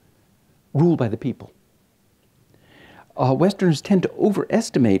democracies, rule by the people. Westerners tend to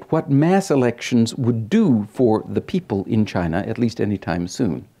overestimate what mass elections would do for the people in China, at least anytime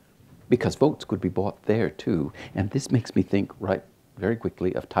soon, because votes could be bought there too. And this makes me think right very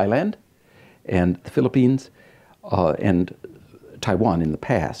quickly of Thailand and the Philippines and Taiwan in the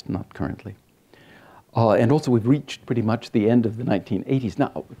past, not currently. And also we've reached pretty much the end of the 1980s.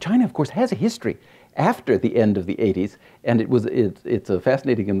 Now, China, of course, has a history after the end of the 80s, and it's a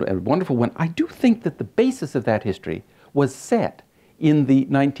fascinating and wonderful one. I do think that the basis of that history was set in the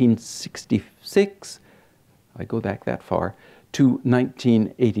 1966, I go back that far, to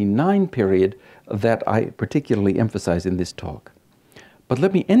 1989 period that I particularly emphasize in this talk. But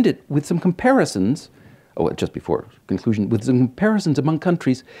let me end it with some comparisons, just before conclusion, with some comparisons among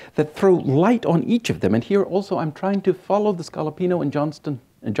countries that throw light on each of them. And here also I'm trying to follow the Scalapino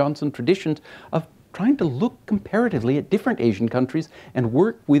and Johnson traditions of trying to look comparatively at different Asian countries and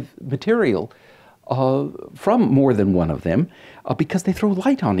work with material from more than one of them because they throw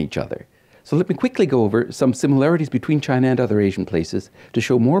light on each other. So let me quickly go over some similarities between China and other Asian places to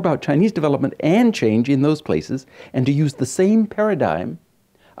show more about Chinese development and change in those places, and to use the same paradigm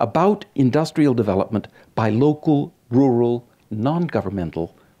about industrial development by local, rural,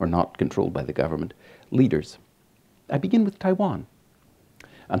 non-governmental, or not controlled by the government, leaders. I begin with Taiwan.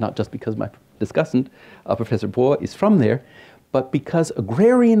 And not just because my discussant, Professor Bo, is from there, but because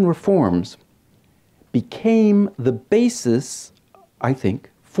agrarian reforms became the basis, I think,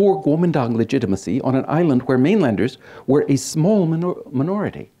 for Kuomintang legitimacy on an island where mainlanders were a small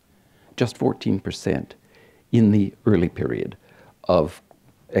minority, just 14% in the early period of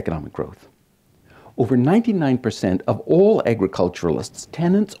economic growth. Over 99% of all agriculturalists,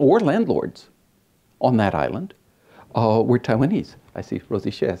 tenants or landlords on that island were Taiwanese. I see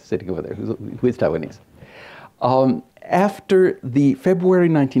Rosie She sitting over there, who is Taiwanese. After the February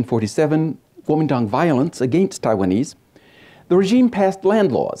 1947 Kuomintang violence against Taiwanese, the regime passed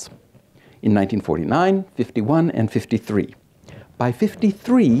land laws in 1949, 51, and 53. By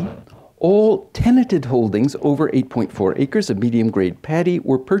 53, all tenanted holdings over 8.4 acres of medium-grade paddy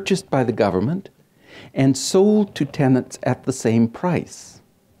were purchased by the government and sold to tenants at the same price.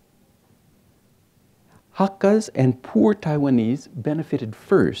 Hakkas and poor Taiwanese benefited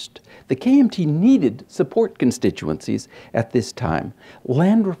first. The KMT needed support constituencies at this time.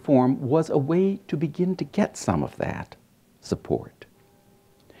 Land reform was a way to begin to get some of that support.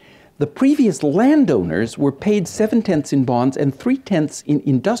 The previous landowners were paid 7/10 in bonds and 3/10 in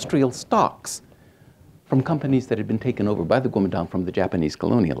industrial stocks from companies that had been taken over by the Kuomintang from the Japanese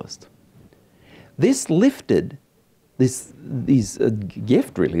colonialists. This lifted these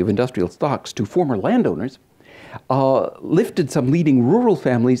gift, really, of industrial stocks to former landowners, lifted some leading rural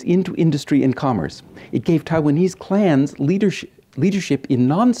families into industry and commerce. It gave Taiwanese clans leadership in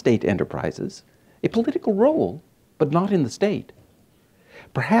non-state enterprises, a political role, but not in the state,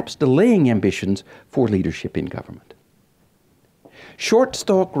 perhaps delaying ambitions for leadership in government. Short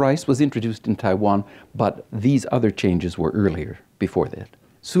stalk rice was introduced in Taiwan, but these other changes were earlier, before that.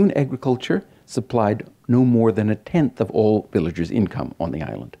 Soon agriculture supplied no more than 1/10 of all villagers' income on the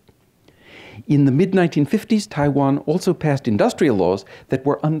island. In the mid-1950s, Taiwan also passed industrial laws that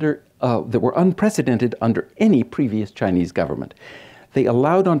were unprecedented under any previous Chinese government. They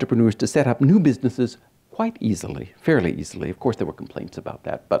allowed entrepreneurs to set up new businesses quite easily, fairly easily. Of course, there were complaints about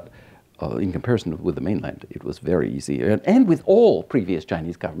that, but in comparison with the mainland, it was very easy. And with all previous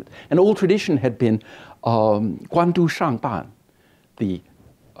Chinese governments. An old tradition had been Guandu Shangban,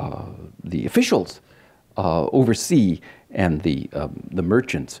 the officials oversee and the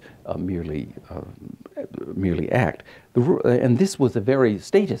merchants merely act. And this was a very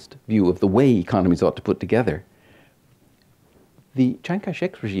statist view of the way economies ought to put together. The Chiang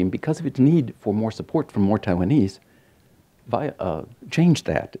Kai-shek's regime, because of its need for more support from more Taiwanese, changed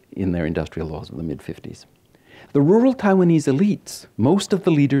that in their industrial laws of the mid-50s. The rural Taiwanese elites, most of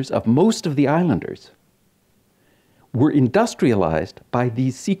the leaders of most of the islanders, were industrialized by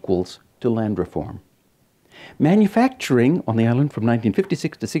these sequels to land reform. Manufacturing on the island from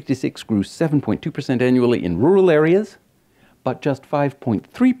 1956 to 66 grew 7.2% annually in rural areas, but just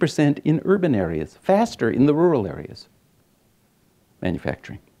 5.3% in urban areas, faster in the rural areas.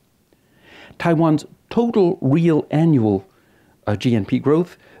 Manufacturing. Taiwan's total real annual GNP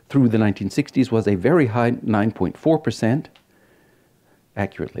growth through the 1960s was a very high 9.4%,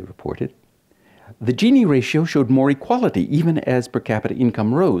 accurately reported. The Gini ratio showed more equality, even as per capita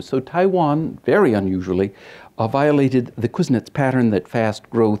income rose. So Taiwan, very unusually, violated the Kuznets pattern that fast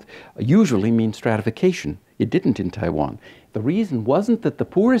growth usually means stratification. It didn't in Taiwan. The reason wasn't that the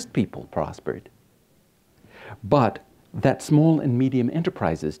poorest people prospered, but that small and medium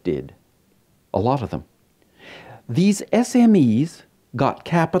enterprises did, a lot of them. These SMEs got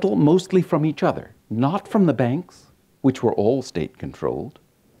capital mostly from each other, not from the banks, which were all state-controlled.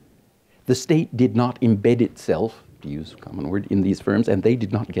 The state did not embed itself, to use a common word, in these firms, and they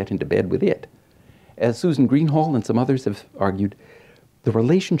did not get into bed with it. As Susan Greenhalgh and some others have argued, the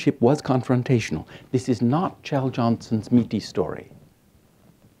relationship was confrontational. This is not Chow Johnson's meaty story,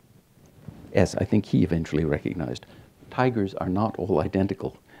 as I think he eventually recognized. Tigers are not all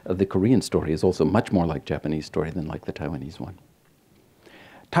identical. The Korean story is also much more like Japanese story than like the Taiwanese one.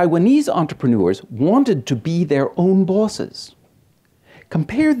 Taiwanese entrepreneurs wanted to be their own bosses.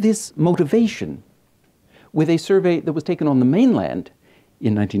 Compare this motivation with a survey that was taken on the mainland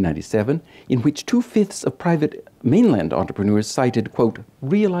in 1997, in which 2/5 of private mainland entrepreneurs cited, quote,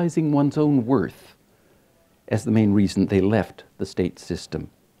 realizing one's own worth as the main reason they left the state system.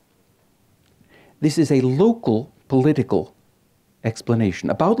 This is a local political explanation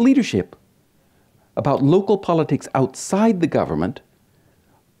about leadership, about local politics outside the government,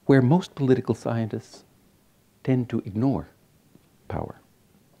 where most political scientists tend to ignore power.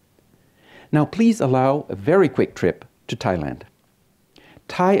 Now, please allow a very quick trip to Thailand.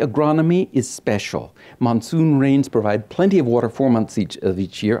 Thai agronomy is special. Monsoon rains provide plenty of water 4 months of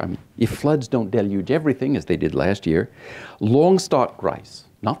each year. I mean, if floods don't deluge everything, as they did last year. Long stalk rice,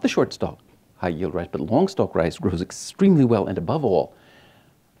 not the short stalk high yield rice, but long stalk rice grows extremely well. And above all,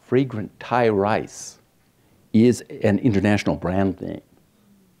 fragrant Thai rice is an international brand name.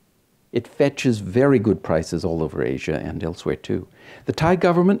 It fetches very good prices all over Asia and elsewhere too. The Thai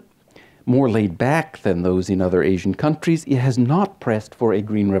government, more laid back than those in other Asian countries, it has not pressed for a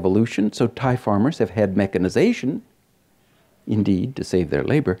green revolution, so Thai farmers have had mechanization, indeed, to save their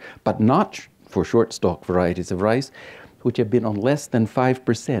labor, but not for short stalk varieties of rice, which have been on less than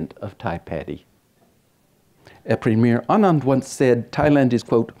 5% of Thai paddy. Premier Anand once said Thailand is,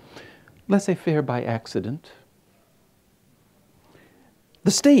 quote, laissez-faire by accident.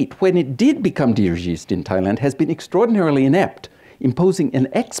 The state, when it did become dirigiste in Thailand, has been extraordinarily inept, imposing an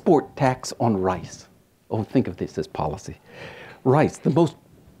export tax on rice. Oh, think of this as policy. Rice, the most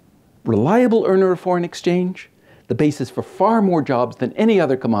reliable earner of foreign exchange, the basis for far more jobs than any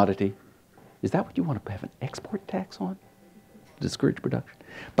other commodity. Is that what you want to have an export tax on? Discourage production.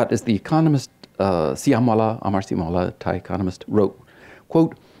 But as the economist Amar Siamala, Thai economist, wrote,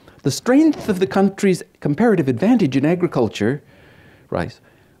 quote, the strength of the country's comparative advantage in agriculture, rice,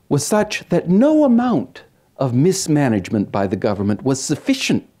 was such that no amount of mismanagement by the government was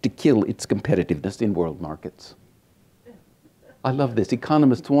sufficient to kill its competitiveness in world markets. I love this,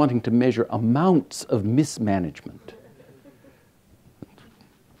 economists wanting to measure amounts of mismanagement.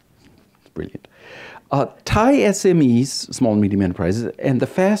 It's brilliant. Thai SMEs, small and medium enterprises, and the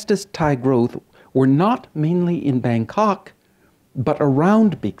fastest Thai growth were not mainly in Bangkok, but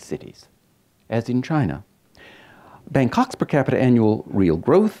around big cities, as in China. Bangkok's per capita annual real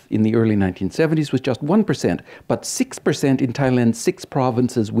growth in the early 1970s was just 1%, but 6% in Thailand's 6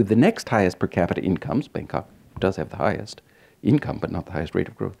 provinces with the next highest per capita incomes. Bangkok does have the highest income, but not the highest rate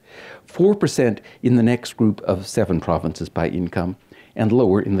of growth. 4% in the next group of 7 provinces by income, and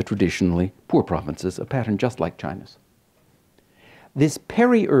lower in the traditionally poor provinces, a pattern just like China's. This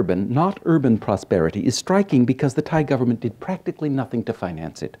peri-urban, not urban prosperity is striking because the Thai government did practically nothing to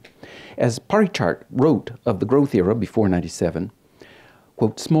finance it. As Parichart wrote of the growth era before 97,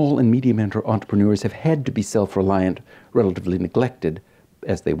 quote, small and medium entrepreneurs have had to be self-reliant, relatively neglected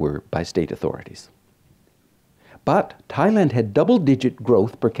as they were by state authorities. But Thailand had double-digit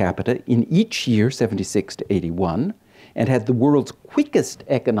growth per capita in each year, 76 to 81, and had the world's quickest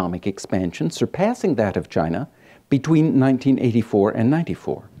economic expansion, surpassing that of China, between 1984 and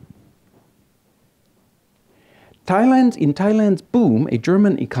 94. In Thailand's boom, a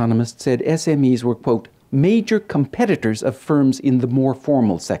German economist said SMEs were, quote, major competitors of firms in the more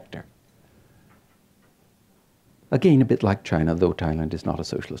formal sector. Again, a bit like China, though Thailand is not a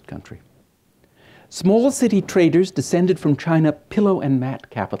socialist country. Small city traders descended from China pillow and mat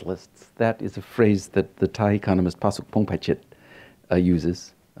capitalists. That is a phrase that the Thai economist Pasuk Pongpachit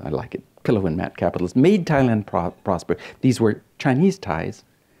uses. I like it. Pillow and mat capitalists made Thailand prosper. These were Chinese Thais,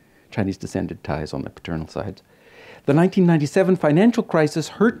 Chinese-descended Thais on the paternal sides. The 1997 financial crisis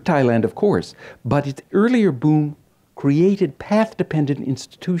hurt Thailand, of course, but its earlier boom created path-dependent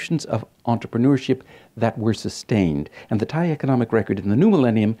institutions of entrepreneurship that were sustained. And the Thai economic record in the new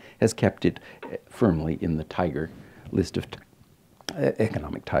millennium has kept it firmly in the tiger list of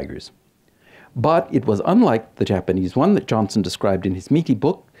economic tigers. But it was unlike the Japanese one that Johnson described in his meaty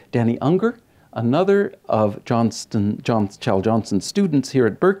book. Danny Unger, another of Chal Johnson's students here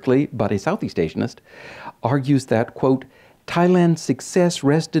at Berkeley, but a Southeast Asianist, argues that, quote, Thailand's success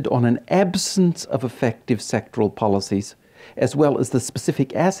rested on an absence of effective sectoral policies, as well as the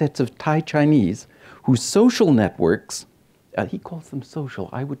specific assets of Thai Chinese, whose social networks, he calls them social,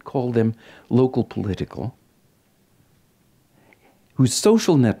 I would call them local political, whose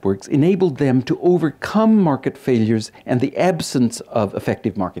social networks enabled them to overcome market failures and the absence of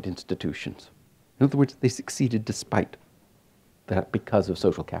effective market institutions. In other words, they succeeded despite that because of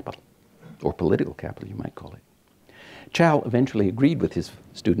social capital, or political capital, you might call it. Chow eventually agreed with his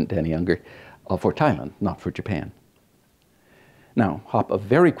student Danny Unger for Thailand, not for Japan. Now, hop a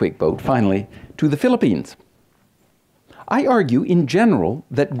very quick boat, finally, to the Philippines. I argue, in general,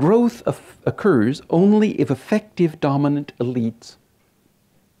 that growth occurs only if effective dominant elites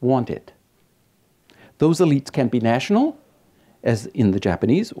want it. Those elites can be national, as in the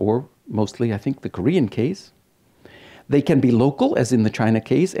Japanese, or mostly, I think, the Korean case. They can be local, as in the China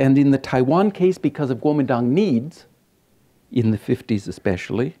case, and in the Taiwan case, because of Kuomintang needs, in the 50s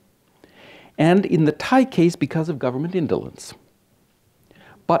especially, and in the Thai case, because of government indolence.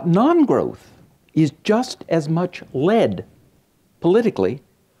 But non-growth is just as much led politically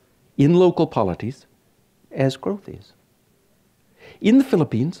in local polities as growth is. In the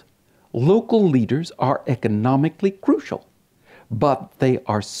Philippines, local leaders are economically crucial, but they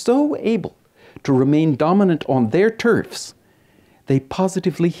are so able to remain dominant on their turfs, they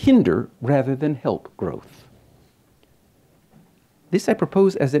positively hinder rather than help growth. This I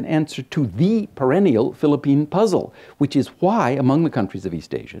propose as an answer to the perennial Philippine puzzle, which is why, among the countries of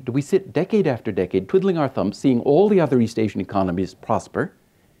East Asia, do we sit decade after decade twiddling our thumbs, seeing all the other East Asian economies prosper.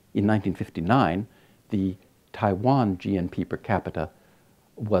 In 1959, the Taiwan GNP per capita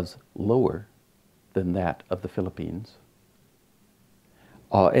was lower than that of the Philippines.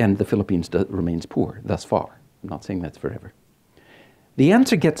 And the Philippines remains poor thus far. I'm not saying that's forever. The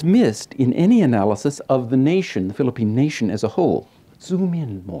answer gets missed in any analysis of the nation, the Philippine nation as a whole. Zoom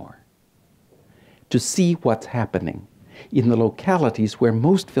in more to see what's happening in the localities where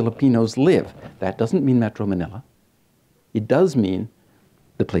most Filipinos live. That doesn't mean Metro Manila. It does mean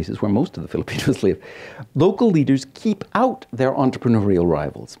the places where most of the Filipinos live. Local leaders keep out their entrepreneurial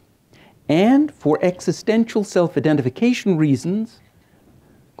rivals. And for existential self-identification reasons,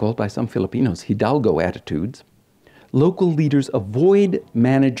 called by some Filipinos Hidalgo attitudes, local leaders avoid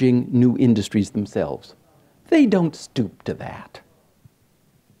managing new industries themselves. They don't stoop to that.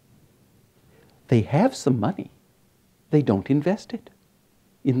 They have some money. They don't invest it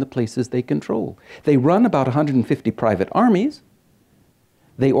in the places they control. They run about 150 private armies.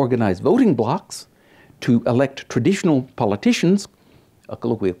 They organize voting blocks to elect traditional politicians, a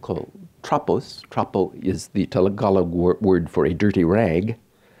colloquial called trapos. Trapo is the Tagalog word for a dirty rag,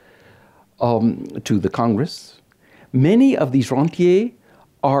 to the Congress. Many of these rentiers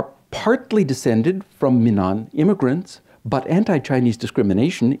are partly descended from Minnan immigrants, but anti-Chinese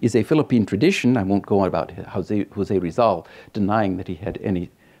discrimination is a Philippine tradition. I won't go on about Jose Rizal denying that he had any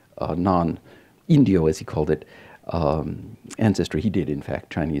non-Indio, as he called it, ancestry. He did, in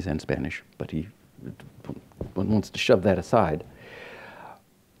fact, Chinese and Spanish, but one wants to shove that aside.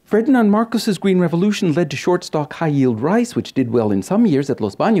 Ferdinand Marcos's Green Revolution led to short-stock high-yield rice, which did well in some years at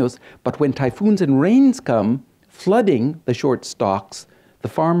Los Baños, but when typhoons and rains come, flooding the short stocks, the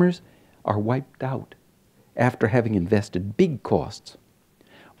farmers are wiped out after having invested big costs.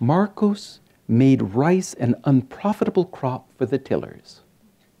 Marcos made rice an unprofitable crop for the tillers.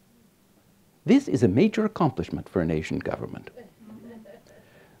 This is a major accomplishment for a nation government.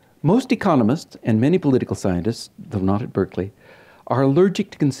 Most economists and many political scientists, though not at Berkeley, are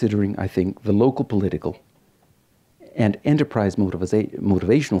allergic to considering, I think, the local political and enterprise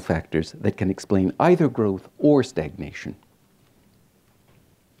motivational factors that can explain either growth or stagnation.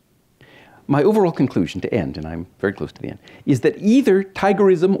 My overall conclusion to end, and I'm very close to the end, is that either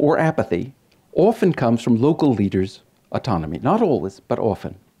tigerism or apathy often comes from local leaders' autonomy. Not always, but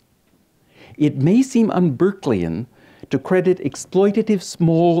often. It may seem un-Berkeleyan to credit exploitative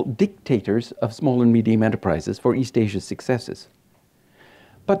small dictators of small and medium enterprises for East Asia's successes.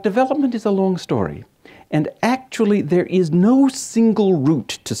 But development is a long story, and actually there is no single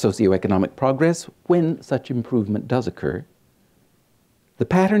route to socioeconomic progress when such improvement does occur. The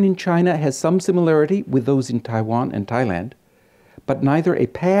pattern in China has some similarity with those in Taiwan and Thailand, but neither a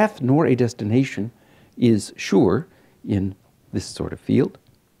path nor a destination is sure in this sort of field.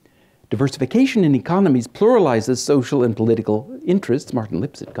 Diversification in economies pluralizes social and political interests. Martin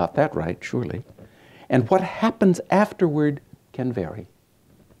Lipset got that right, surely. And what happens afterward can vary.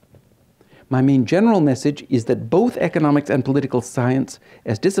 My main general message is that both economics and political science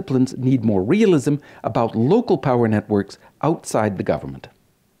as disciplines need more realism about local power networks outside the government.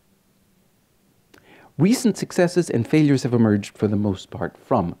 Recent successes and failures have emerged for the most part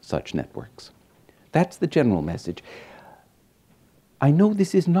from such networks. That's the general message. I know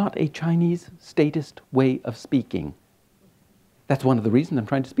this is not a Chinese statist way of speaking. That's one of the reasons I'm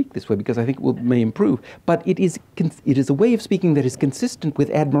trying to speak this way, because I think it may improve. But it is a way of speaking that is consistent with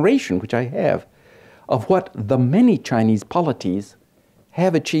admiration, which I have, of what the many Chinese polities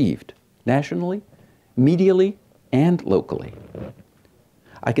have achieved, nationally, medially, and locally.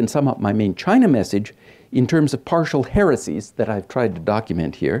 I can sum up my main China message in terms of partial heresies that I've tried to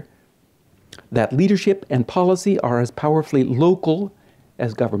document here, that leadership and policy are as powerfully local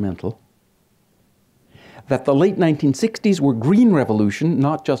as governmental, that the late 1960s were green revolution,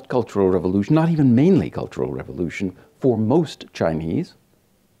 not just cultural revolution, not even mainly cultural revolution for most Chinese,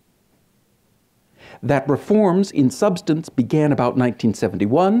 that reforms in substance began about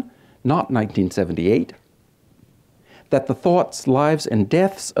 1971, not 1978, that the thoughts, lives, and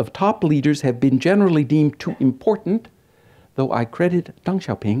deaths of top leaders have been generally deemed too important, though I credit Deng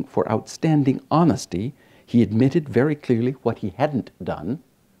Xiaoping for outstanding honesty. He admitted very clearly what he hadn't done,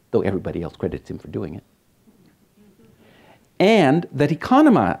 though everybody else credits him for doing it. And that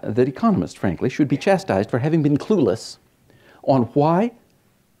economists, frankly, should be chastised for having been clueless on why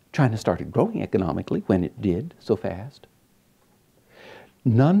China started growing economically when it did so fast.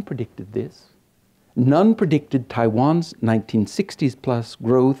 None predicted this. None predicted Taiwan's 1960s plus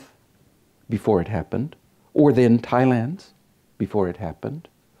growth before it happened, or then Thailand's before it happened,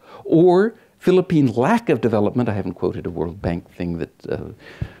 or Philippine lack of development. I haven't quoted a World Bank thing that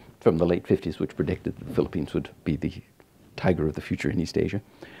from the late 50s which predicted that the Philippines would be the tiger of the future in East Asia.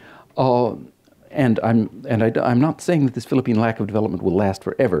 And I'm not saying that this Philippine lack of development will last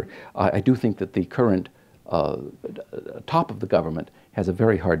forever. I do think that the current top of the government has a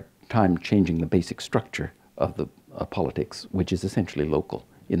very hard time changing the basic structure of the politics, which is essentially local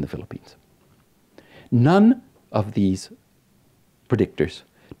in the Philippines. None of these predictors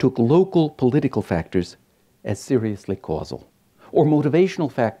took local political factors as seriously causal, or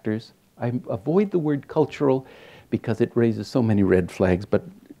motivational factors. I avoid the word cultural because it raises so many red flags, but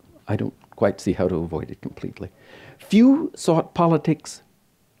I don't quite see how to avoid it completely. Few sought politics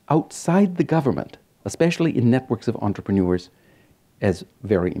outside the government, especially in networks of entrepreneurs, as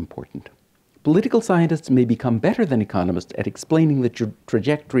very important. Political scientists may become better than economists at explaining the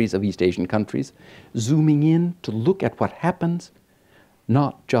trajectories of East Asian countries, zooming in to look at what happens,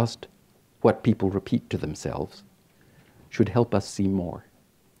 not just what people repeat to themselves, should help us see more.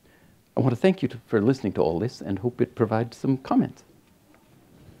 I want to thank you for listening to all this and hope it provides some comments.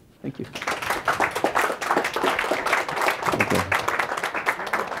 Thank you.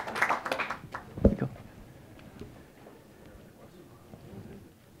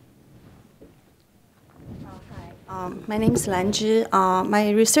 My name is Lan Zhi. My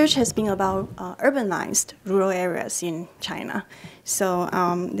research has been about urbanized rural areas in China. So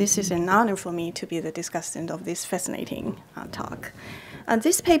this is an honor for me to be the discussant of this fascinating talk.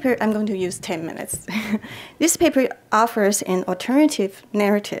 This paper, I'm going to use 10 minutes. This paper offers an alternative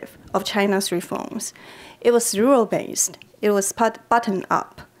narrative of China's reforms. It was rural-based, it was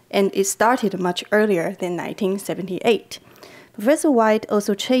bottom-up, and it started much earlier than 1978. Professor White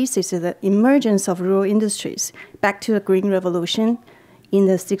also traces the emergence of rural industries back to the Green Revolution in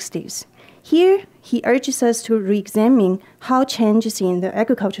the 60s. Here, he urges us to re-examine how changes in the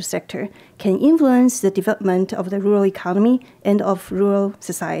agriculture sector can influence the development of the rural economy and of rural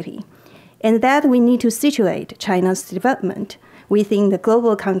society, and that we need to situate China's development within the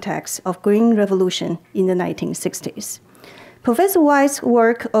global context of Green Revolution in the 1960s. Professor White's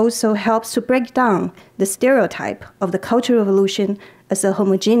work also helps to break down the stereotype of the Cultural Revolution as a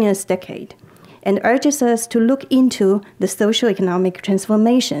homogeneous decade, and urges us to look into the socio-economic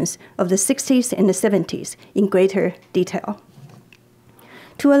transformations of the 60s and the 70s in greater detail.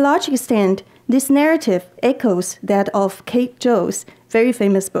 To a large extent, this narrative echoes that of Kate Zhou's very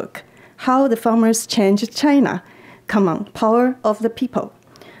famous book, How the Farmers Changed China. Come on, Power of the People.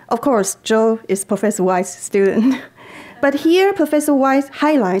 Of course, Zhou is Professor White's student. But here, Professor White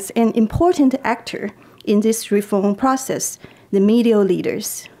highlights an important actor in this reform process, the medial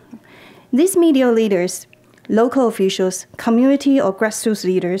leaders. These medial leaders, local officials, community or grassroots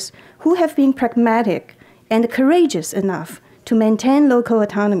leaders who have been pragmatic and courageous enough to maintain local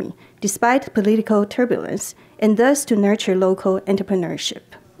autonomy despite political turbulence, and thus to nurture local entrepreneurship.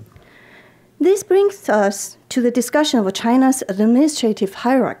 This brings us to the discussion of China's administrative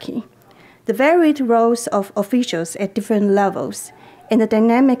hierarchy, the varied roles of officials at different levels, and the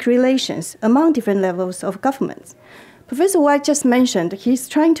dynamic relations among different levels of government. Professor White just mentioned he's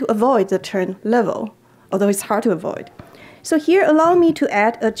trying to avoid the term level, although it's hard to avoid. So here, allow me to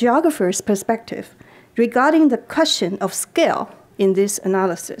add a geographer's perspective regarding the question of scale in this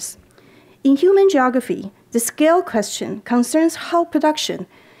analysis. In human geography, the scale question concerns how production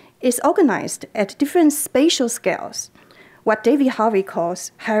is organized at different spatial scales, what David Harvey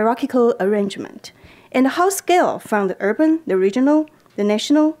calls hierarchical arrangement, and how scale from the urban, the regional, the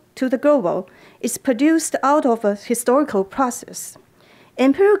national, to the global is produced out of a historical process.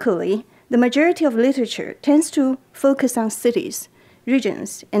 Empirically, the majority of literature tends to focus on cities,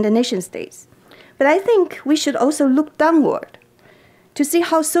 regions, and the nation states. But I think we should also look downward to see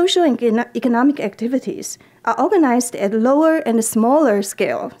how social and economic activities are organized at lower and smaller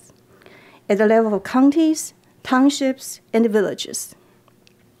scales, at the level of counties, townships, and villages.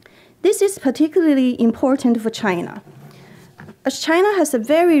 This is particularly important for China, as China has a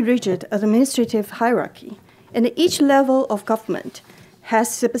very rigid administrative hierarchy, and each level of government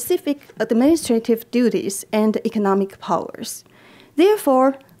has specific administrative duties and economic powers.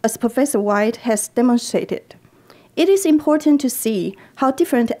 Therefore, as Professor White has demonstrated, it is important to see how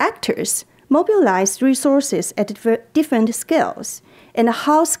different actors mobilize resources at different scales, and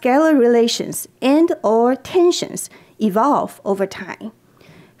how scalar relations and/or tensions evolve over time.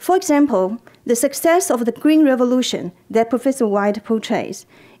 For example, the success of the Green Revolution that Professor White portrays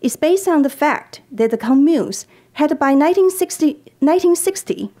is based on the fact that the communes had by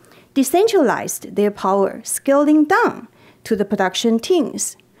 1960 decentralized their power, scaling down to the production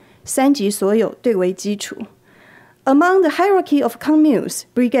teams. 三级所有对为基础. Among the hierarchy of communes,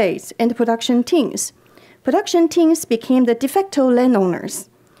 brigades, and production teams became the de facto landowners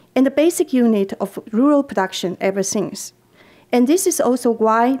and the basic unit of rural production ever since. And this is also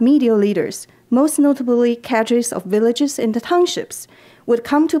why medial leaders, most notably cadres of villages and townships, would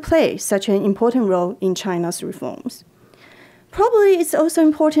come to play such an important role in China's reforms. Probably it's also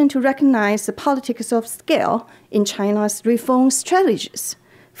important to recognize the politics of scale in China's reform strategies.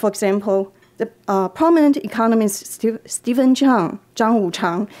 For example, the prominent economist Stephen Zhang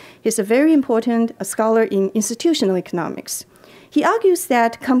Wuchang, is a very important scholar in institutional economics. He argues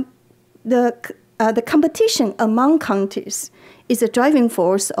that the competition among counties is a driving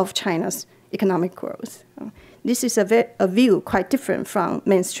force of China's economic growth. This is a view quite different from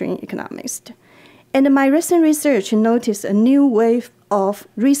mainstream economists. And my recent research noticed a new wave of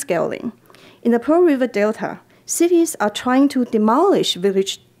rescaling. In the Pearl River Delta, cities are trying to demolish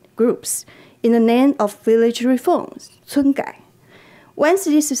village groups in the name of village reforms, 村改. Once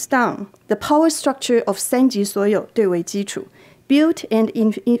this is done, the power structure of 三级所有对为基础, built and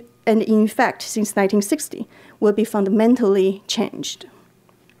in effect since 1960, will be fundamentally changed.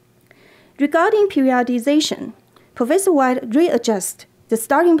 Regarding periodization, Professor White readjusts the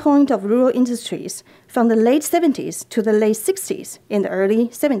starting point of rural industries from the late 70s to the late 60s and the early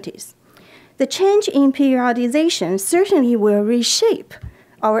 70s. The change in periodization certainly will reshape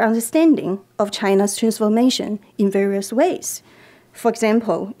our understanding of China's transformation in various ways. For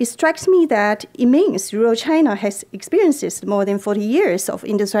example, it strikes me that it means rural China has experienced more than 40 years of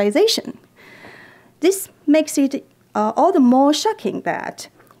industrialization. This makes it all the more shocking that,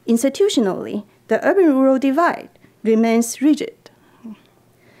 institutionally, the urban-rural divide remains rigid.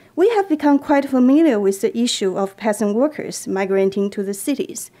 We have become quite familiar with the issue of peasant workers migrating to the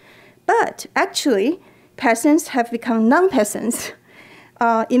cities. But actually, peasants have become non-peasants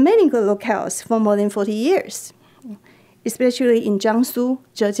in many locales for more than 40 years, especially in Jiangsu,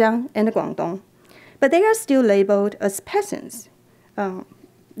 Zhejiang, and Guangdong. But they are still labeled as peasants. Do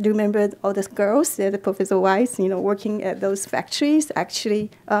you remember all the girls that Professor Weiss, working at those factories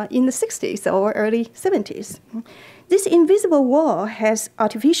actually in the 60s or early 70s? This invisible wall has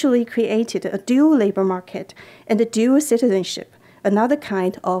artificially created a dual labor market and a dual citizenship, another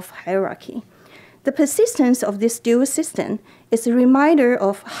kind of hierarchy. The persistence of this dual system is a reminder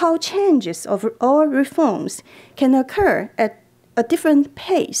of how changes or reforms can occur at a different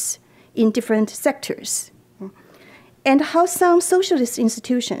pace in different sectors, and how some socialist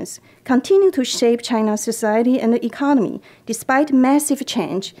institutions continue to shape China's society and the economy despite massive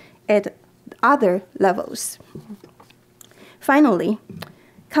change at other levels. Finally,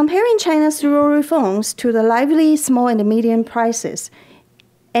 comparing China's rural reforms to the lively small and medium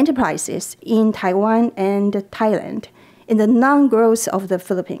enterprises in Taiwan and Thailand, in the non-growth of the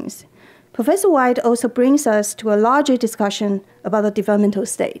Philippines, Professor White also brings us to a larger discussion about the developmental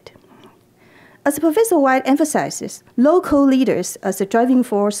state. As Professor White emphasizes local leaders as a driving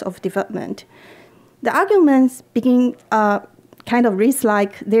force of development, the arguments kind of reads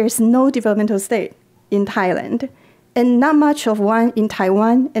like there is no developmental state in Thailand, and not much of one in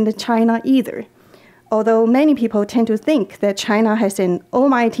Taiwan and China either, although many people tend to think that China has an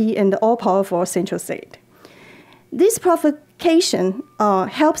almighty and all-powerful central state. This provocation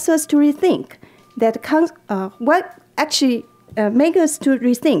helps us to rethink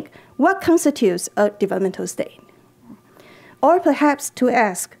what constitutes a developmental state. Or perhaps to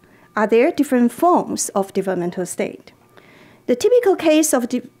ask, are there different forms of developmental state? The typical case of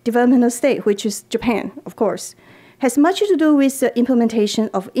developmental state, which is Japan, of course, has much to do with the implementation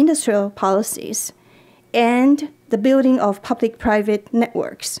of industrial policies and the building of public-private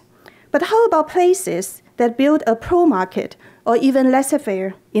networks. But how about places that build a pro-market or even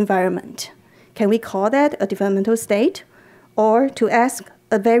laissez-faire environment? Can we call that a developmental state? Or to ask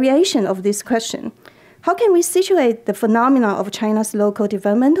a variation of this question, how can we situate the phenomena of China's local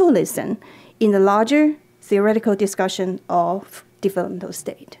developmentalism in the larger theoretical discussion of developmental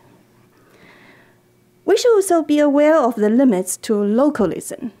state? We should also be aware of the limits to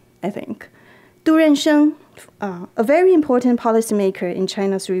localism, I think. Du Rensheng, a very important policymaker in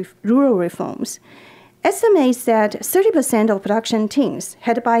China's rural reforms, estimates that 30% of production teams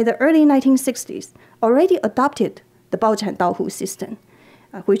had by the early 1960s already adopted the 包产到户 system,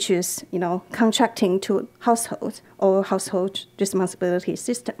 which is, contracting to households or household responsibility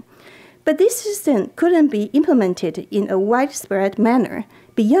system. But this system couldn't be implemented in a widespread manner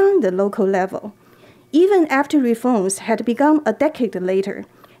beyond the local level. Even after reforms had begun a decade later,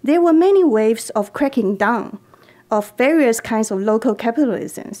 there were many waves of cracking down of various kinds of local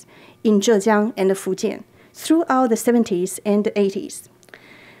capitalisms in Zhejiang and Fujian throughout the 70s and 80s.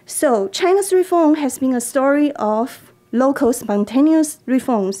 So China's reform has been a story of local spontaneous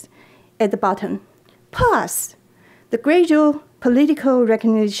reforms at the bottom, plus the gradual political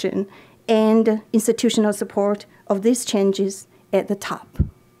recognition and institutional support of these changes at the top.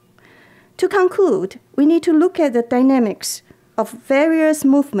 To conclude, we need to look at the dynamics of various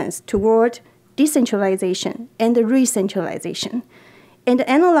movements toward decentralization and re-centralization, and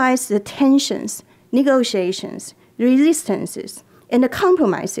analyze the tensions, negotiations, resistances, and the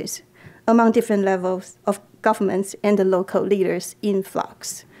compromises among different levels of governments and the local leaders in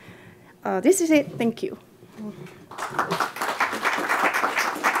flux. This is it. Thank you.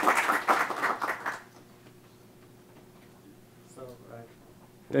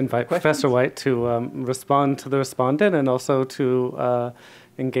 Invite Professor White to respond to the respondent and also to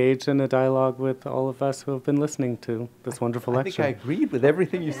engage in a dialogue with all of us who have been listening to this wonderful lecture. I think I agreed with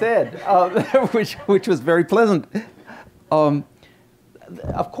everything you said, which was very pleasant. Of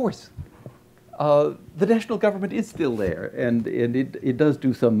course, the national government is still there, and it does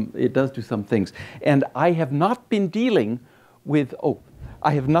do some things. And I have not been dealing with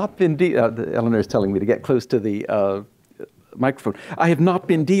Eleanor is telling me to get close to the microphone. I have not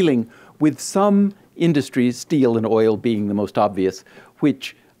been dealing with some industries, steel and oil being the most obvious,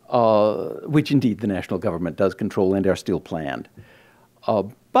 which indeed the national government does control and are still planned.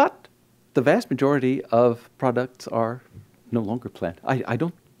 But the vast majority of products are no longer planned. I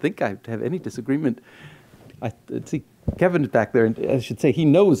don't think I have any disagreement. I see Kevin is back there, and I should say he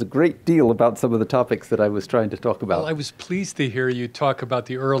knows a great deal about some of the topics that I was trying to talk about. Well, I was pleased to hear you talk about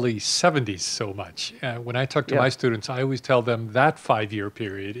the early 70s so much. When I talk to my students, I always tell them that 5-year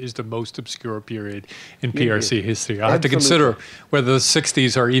period is the most obscure period in PRC history. I have to consider whether the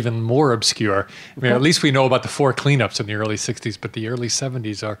 60s are even more obscure. I mean, at least we know about the 4 cleanups in the early 60s, but the early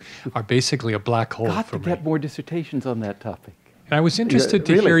 70s are basically a black hole for me. Got to get more dissertations on that topic. And I was interested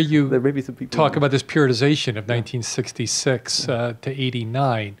to hear you talk know. About this periodization of 1966 to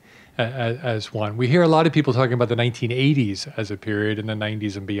 89 as one. We hear a lot of people talking about the 1980s as a period in the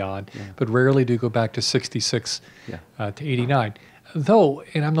 90s and beyond, but rarely do go back to 66 to 89. Though,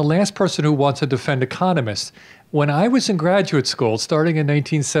 and I'm the last person who wants to defend economists, when I was in graduate school, starting in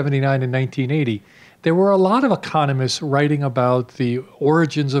 1979 and 1980, there were a lot of economists writing about the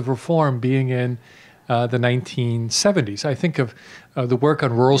origins of reform being in the 1970s. I think of the work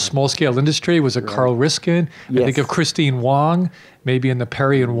on rural small-scale industry was a Carl Riskin. I think of Christine Wong, maybe in the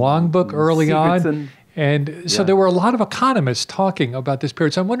Perry and Wong book early on. And so there were a lot of economists talking about this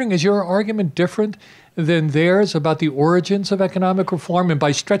period. So I'm wondering, is your argument different than theirs about the origins of economic reform? And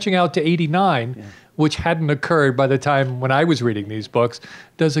by stretching out to 89, which hadn't occurred by the time when I was reading these books,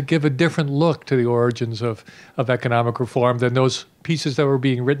 does it give a different look to the origins of economic reform than those pieces that were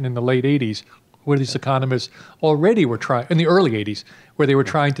being written in the late 80s? Where these economists already were trying, in the early 80s, where they were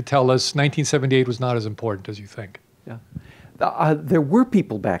trying to tell us 1978 was not as important as you think. Yeah. There were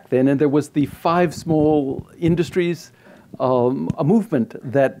people back then, and there was the 5 small industries, a movement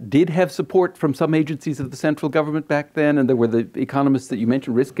that did have support from some agencies of the central government back then, and there were the economists that you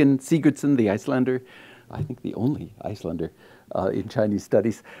mentioned, Riskin, Sigurdsson, the Icelander, I think the only Icelander in Chinese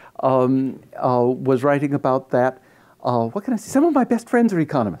studies, was writing about that. What can I say? Some of my best friends are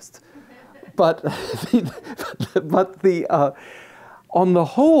economists. But on the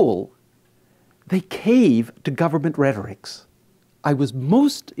whole, they cave to government rhetorics. I was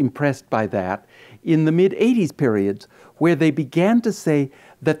most impressed by that in the mid-80s periods, where they began to say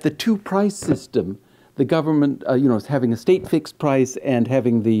that the two-price system, the government, having a state fixed price and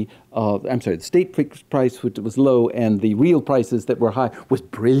having the state fixed price which was low and the real prices that were high, was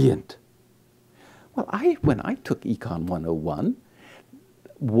brilliant. Well, when I took Econ 101,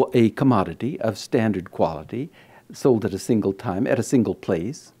 a commodity of standard quality sold at a single time at a single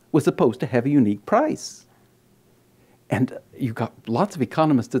place was supposed to have a unique price. And you got lots of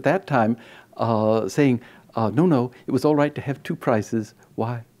economists at that time saying, no, it was all right to have 2 prices.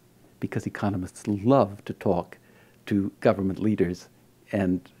 Why? Because economists love to talk to government leaders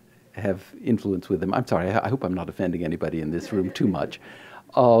and have influence with them. I'm sorry, I hope I'm not offending anybody in this room too much.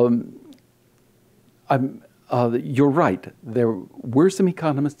 You're right. There were some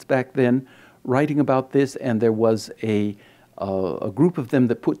economists back then writing about this, and there was a group of them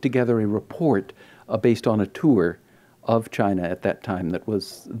that put together a report based on a tour of China at that time that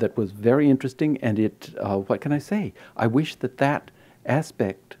was very interesting. And what can I say? I wish that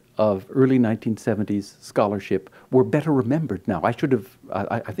aspect of early 1970s scholarship were better remembered now. I should have,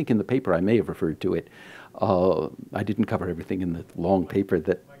 I think in the paper I may have referred to it. I didn't cover everything in the long paper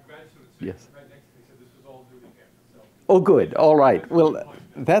that, yes. Right next to me said this was all new to him. So Oh, good. All right. Well,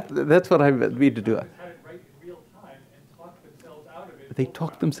 that's what I mean to do. had it right in real time and talked themselves out of it. They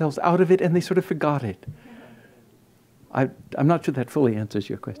talked themselves out of it and they sort of forgot it. I'm not sure that fully answers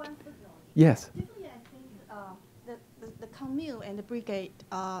your question. One footnote. Yes. Definitely, I think the commune and the brigade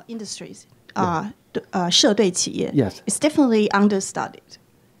industries, 社对企业, Yes. it's definitely understudied.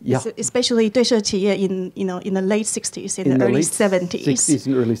 Yeah. Especially 对社企业in the late 60s and the early late 70s. 60s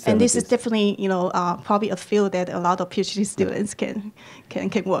and early 70s. And this is definitely probably a field that a lot of PhD students can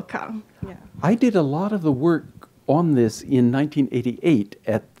work on. Yeah. I did a lot of the work on this in 1988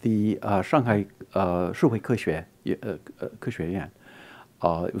 at the Shanghai 社会科学院.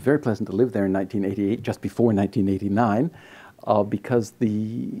 It was very pleasant to live there in 1988, just before 1989, because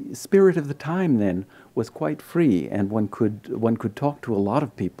the spirit of the time then was quite free, and one could talk to a lot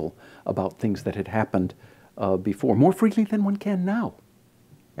of people about things that had happened before, more freely than one can now,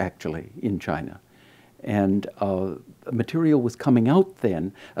 actually, in China. And material was coming out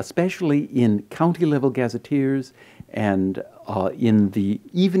then, especially in county-level gazetteers and in the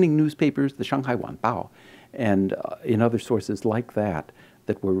evening newspapers, the Shanghai Wanbao, and in other sources like that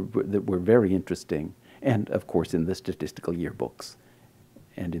were very interesting, and of course in the statistical yearbooks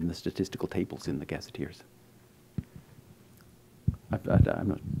and in the statistical tables in the gazetteers. I'm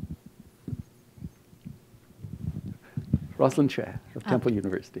not. Rosalind Shah of Temple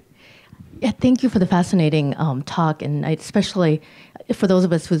University. Yeah, thank you for the fascinating talk, and especially for those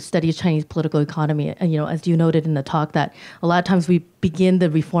of us who study Chinese political economy. As you noted in the talk, that a lot of times we begin the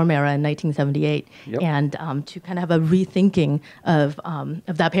reform era in 1978, Yep. and to kind of have a rethinking of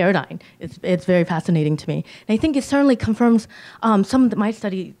that paradigm. It's very fascinating to me, and I think it certainly confirms some of my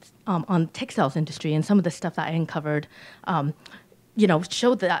studies on textiles industry and some of the stuff that I uncovered.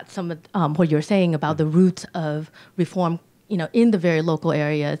 Showed that some of what you're saying about the roots of reform, in the very local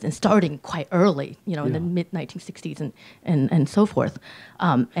areas and starting quite early, in the mid 1960s and so forth.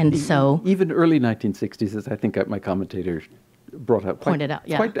 And so even early 1960s, as I think my commentator brought up, pointed out,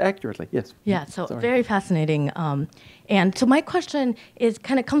 yeah. quite accurately, yes. Yeah, so Sorry. very fascinating. And so my question is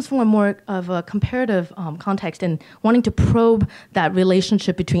kind of comes from a more of a comparative context and wanting to probe that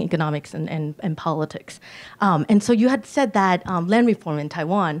relationship between economics and politics. And so you had said that land reform in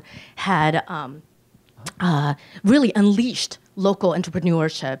Taiwan had really unleashed local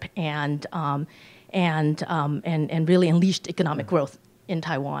entrepreneurship and really unleashed economic growth in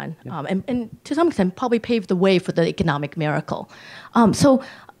Taiwan, and to some extent probably paved the way for the economic miracle. So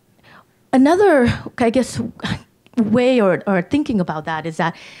another, I guess, way or thinking about that is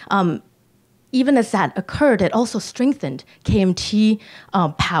that even as that occurred, it also strengthened KMT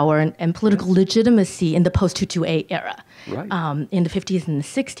power and political legitimacy in the post-228 era, Right. in the 50s and the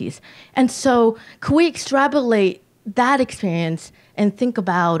 60s. And so could we extrapolate that experience and think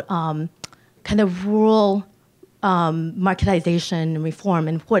about kind of rural marketization and reform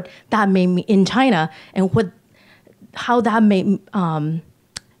and what that may mean in China and how that may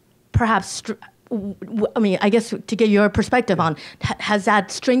perhaps I guess to get your perspective on, has that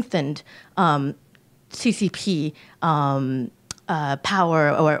strengthened CCP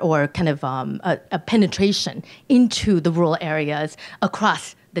power or kind of a penetration into the rural areas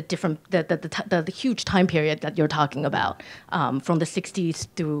across the different the huge time period that you're talking about, from the 60s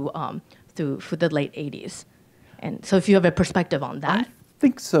through the late 80s? And so if you have a perspective on that. I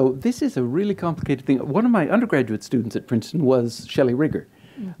think so. This is a really complicated thing. One of my undergraduate students at Princeton was Shelley Rigger.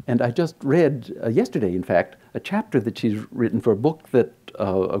 And I just read yesterday, in fact, a chapter that she's written for a book that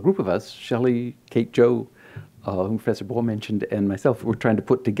a group of us, Shelley, Kate, Joe, whom Professor Ball mentioned, and myself, were trying to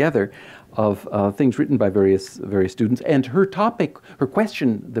put together of things written by various students. And her topic, the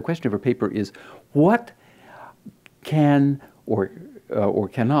question of her paper is, what can or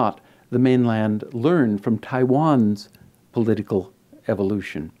cannot the mainland learn from Taiwan's political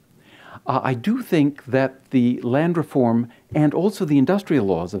evolution? I do think that the land reform and also the industrial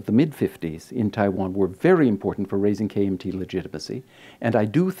laws of the mid-50s in Taiwan were very important for raising KMT legitimacy. And I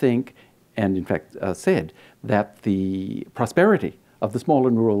do think, and in fact said, that the prosperity of the small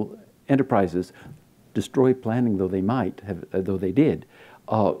and rural enterprises, destroyed planning though they might have, though they did,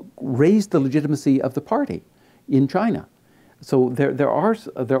 raised the legitimacy of the party in China. So there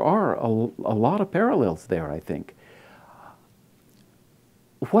are a lot of parallels there, I think.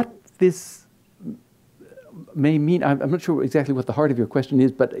 What this may mean, I'm not sure exactly what the heart of your question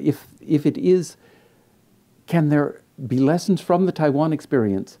is, but if it is, can there be lessons from the Taiwan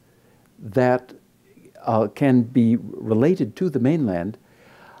experience that can be related to the mainland?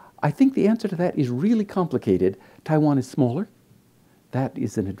 I think the answer to that is really complicated. Taiwan is smaller. That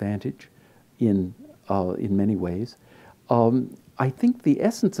is an advantage in many ways. I think the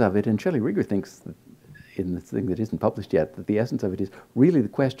essence of it, and Shelley Rigger thinks that in the thing that isn't published yet, that the essence of it is really the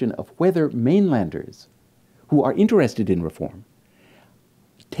question of whether mainlanders who are interested in reform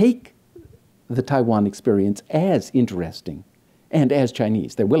take the Taiwan experience as interesting and as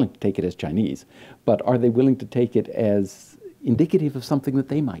Chinese. They're willing to take it as Chinese, but are they willing to take it as indicative of something that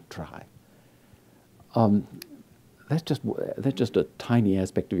they might try? That's just a tiny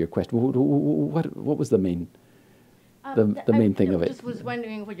aspect of your question. What was the main main thing of it? I just was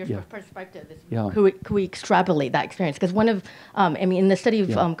wondering what your perspective is. Yeah. Could we extrapolate that experience? Because one of, in the study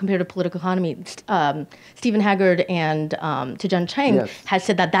of comparative political economy, Stephen Haggard and Tijun Cheng has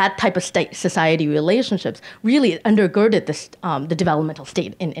said that type of state-society relationships really undergirded the developmental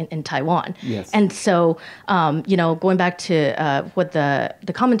state in Taiwan. Yes. And so, going back to what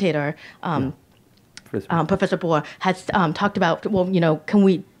the commentator, Professor Boer, has talked about, can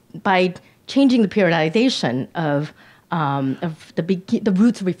we, by changing the periodization of the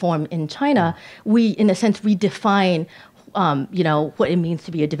roots of reform in China, we, in a sense, redefine, what it means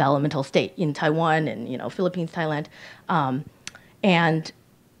to be a developmental state in Taiwan and, Philippines, Thailand. And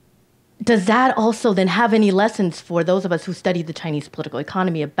does that also then have any lessons for those of us who study the Chinese political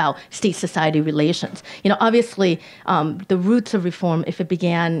economy about state-society relations? Obviously, the roots of reform, if it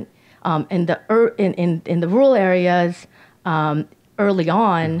began in the rural areas early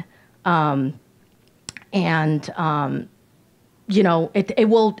on,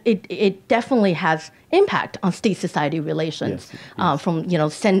 it definitely has impact on state-society relations from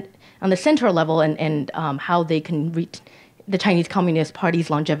on the central level and how they can reach the Chinese Communist Party's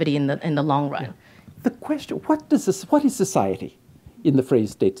longevity in the long run. Yeah. The question: what is society in the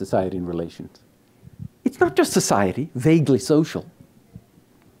phrase state-society relations? It's not just society, vaguely social.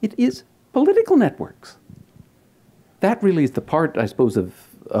 It is political networks. That really is the part, I suppose,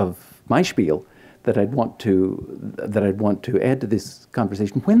 of my spiel that I'd want to add to this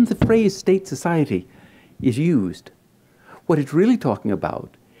conversation. When the phrase state society is used, what it's really talking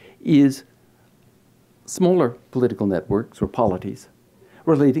about is smaller political networks or polities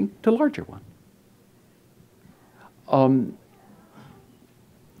relating to larger ones.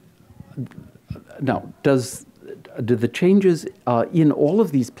 Now, do the changes in all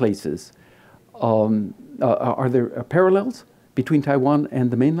of these places, are there parallels between Taiwan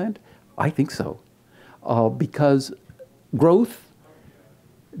and the mainland? I think so. Because growth,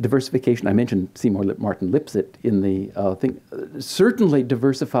 diversification, I mentioned Seymour Martin Lipset in the thing, certainly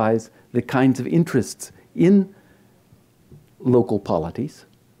diversifies the kinds of interests in local polities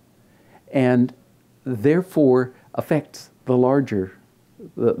and therefore affects the larger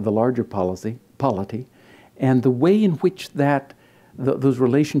polity, and the way in which those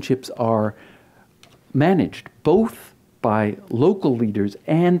relationships are managed, both by local leaders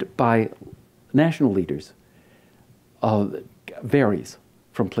and by national leaders, varies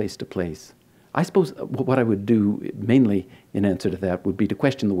from place to place. I suppose what I would do mainly in answer to that would be to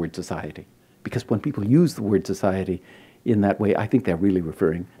question the word society, because when people use the word society in that way, I think they're really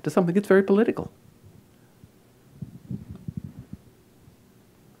referring to something that's very political.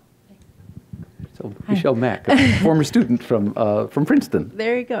 So Michelle Mack, a former student from Princeton.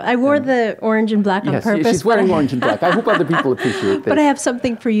 There you go. I wore the orange and black on purpose. Yes, she's wearing orange and black. I hope other people appreciate this. But I have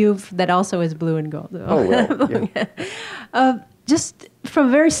something for you that also is blue and gold. Oh, well, yeah. Just from a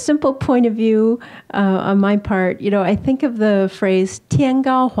very simple point of view on my part, I think of the phrase 天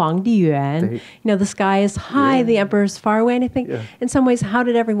高皇帝远. The sky is high, the emperor is far away. And I think in some ways, how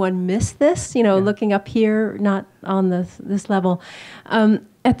did everyone miss this? Looking up here, not on this level.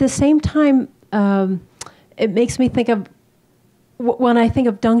 At the same time, it makes me think of when I think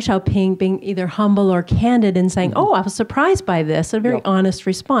of Deng Xiaoping being either humble or candid and saying, oh, I was surprised by this, a very honest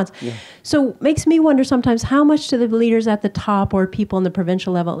response. Yeah. So it makes me wonder sometimes how much do the leaders at the top or people in the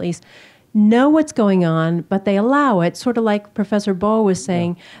provincial level at least know what's going on, but they allow it, sort of like Professor Bo was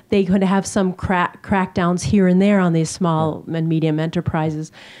saying, they could have some crackdowns here and there on these small and medium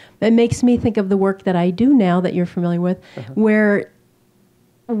enterprises. It makes me think of the work that I do now that you're familiar with, where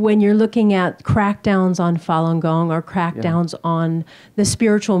when you're looking at crackdowns on Falun Gong or crackdowns on the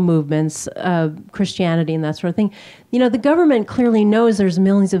spiritual movements, Christianity and that sort of thing, the government clearly knows there's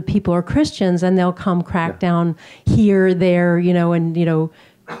millions of people who are Christians, and they'll come crack down here, there, and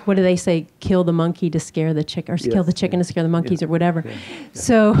what do they say? Kill the monkey to scare the chicken, or Yes, kill the chicken to scare the monkeys, or whatever. Yeah.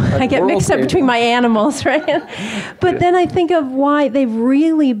 So I get mixed up between my animals, right? But then I think of why they've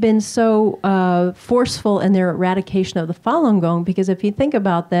really been so forceful in their eradication of the Falun Gong, because if you think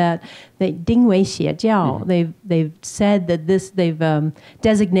about that, they 定为邪教, they've said that they've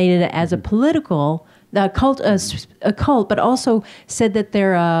designated it as a political a cult, but also said that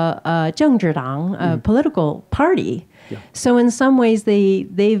they're a 政治党, a political party. Yeah. So in some ways,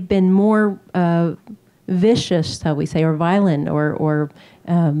 they've been more vicious, shall we say, or violent, or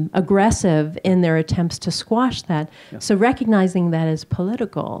aggressive in their attempts to squash that. Yeah. So recognizing that as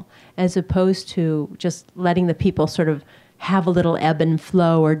political, as opposed to just letting the people sort of have a little ebb and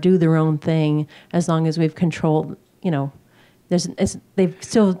flow or do their own thing, as long as we've controlled,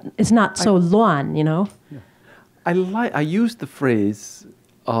 it's not so luan, Yeah. I use the phrase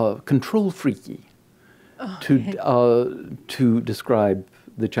control freaky to describe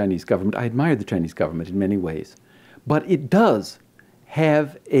the Chinese government. I admire the Chinese government in many ways, but it does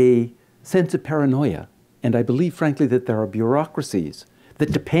have a sense of paranoia, and I believe, frankly, that there are bureaucracies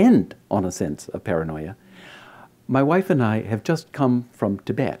that depend on a sense of paranoia. My wife and I have just come from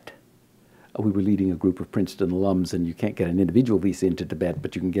Tibet. We were leading a group of Princeton alums, and you can't get an individual visa into Tibet,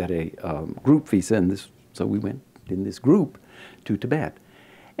 but you can get a group visa, so we went in this group to Tibet.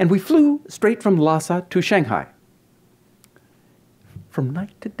 And we flew straight from Lhasa to Shanghai. From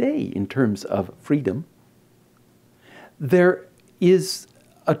night to day, in terms of freedom, there is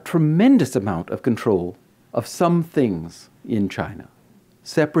a tremendous amount of control of some things in China.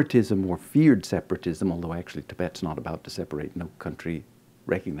 Separatism, or feared separatism, although actually Tibet's not about to separate, no country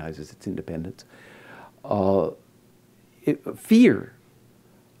recognizes its independence. Fear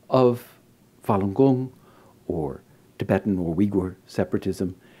of Falun Gong or Tibetan or Uyghur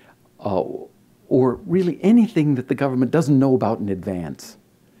separatism, or really anything that the government doesn't know about in advance,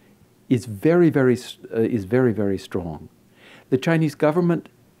 is very, very strong. The Chinese government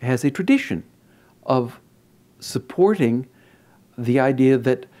has a tradition of supporting the idea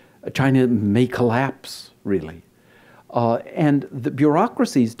that China may collapse, really. And the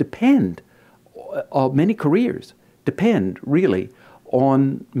bureaucracies depend, many careers depend really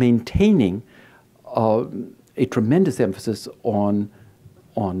on maintaining a tremendous emphasis on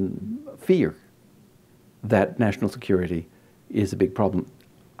fear that national security is a big problem.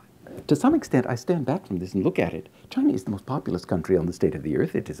 To some extent, I stand back from this and look at it. China is the most populous country on the state of the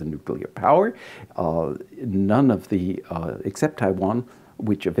earth. It is a nuclear power. None of the, except Taiwan,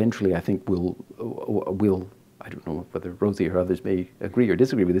 which eventually I think will, I don't know whether Rosie or others may agree or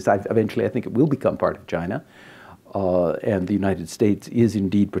disagree with this, eventually I think it will become part of China. And the United States is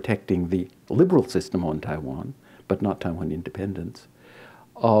indeed protecting the liberal system on Taiwan, but not Taiwan independence.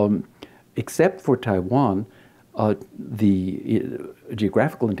 Except for Taiwan, the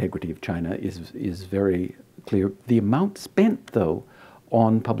geographical integrity of China is very clear. The amount spent, though,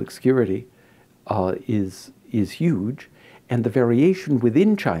 on public security is huge, and the variation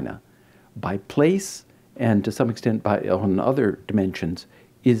within China by place and to some extent on other dimensions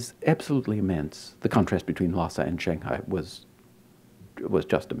is absolutely immense. The contrast between Lhasa and Shanghai was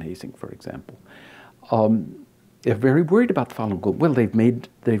just amazing, for example. They're very worried about the Falun Gong. Well, they've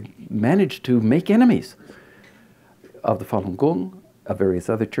managed to make enemies of the Falun Gong, of various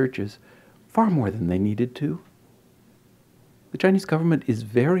other churches, far more than they needed to. The Chinese government is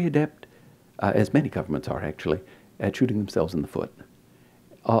very adept, as many governments are actually, at shooting themselves in the foot.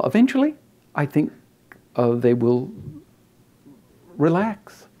 Eventually, I think they will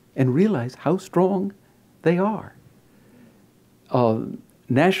relax and realize how strong they are.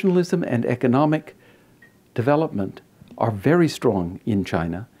 Nationalism and economic development are very strong in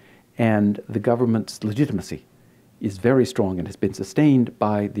China, and the government's legitimacy is very strong and has been sustained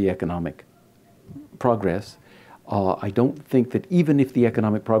by the economic progress. I don't think that even if the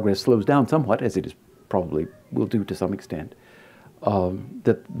economic progress slows down somewhat, as it is probably will do to some extent,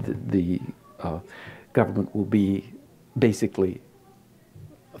 that the government will be basically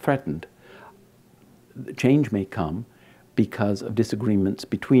threatened. Change may come because of disagreements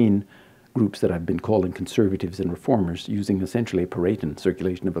between groups that I've been calling conservatives and reformers, using essentially a Paretian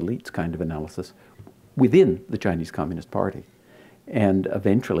circulation of elites kind of analysis within the Chinese Communist Party. And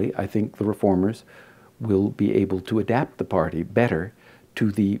eventually, I think the reformers will be able to adapt the party better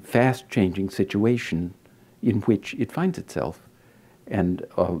to the fast-changing situation in which it finds itself, and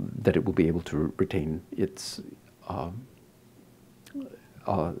that it will be able to retain its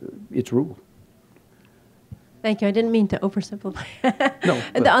rule. Thank you. I didn't mean to oversimplify. No.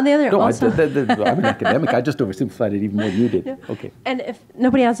 On the other, no, also, I'm an academic. I just oversimplified it even more than you did. Yeah. Okay. And if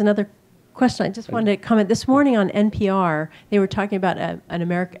nobody has another question. I just wanted to comment. This morning on NPR, they were talking about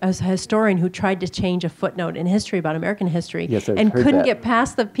a historian who tried to change a footnote in history about American history and couldn't get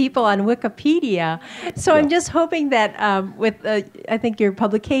past the people on Wikipedia. So I'm just hoping that with, I think, your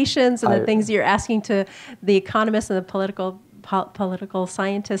publications and the things you're asking to the economists and the political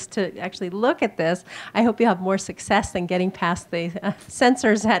scientists to actually look at this, I hope you have more success than getting past the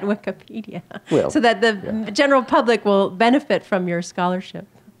censors at Wikipedia, so that the general public will benefit from your scholarship.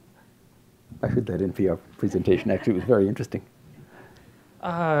 I heard that NPR presentation. Actually, it was very interesting.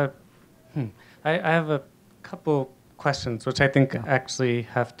 I have a couple questions, which I think actually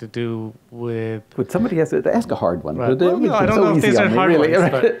have to do with... But somebody has to ask a hard one. Right. Well, no, I don't know if these are hard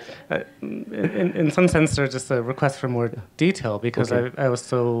ones, but in some sense they're just a request for more detail, because I was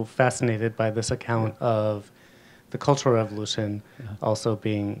so fascinated by this account of the Cultural Revolution also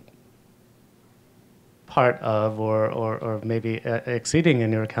being part of, or maybe exceeding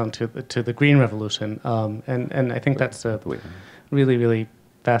in your account to the Green Revolution. And I think that's a really, really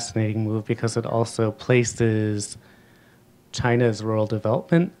fascinating move, because it also places China's rural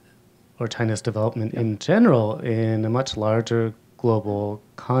development, or China's development in general, in a much larger global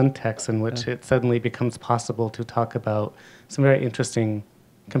context, in which it suddenly becomes possible to talk about some very interesting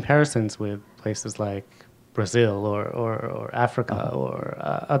comparisons with places like Brazil or Africa or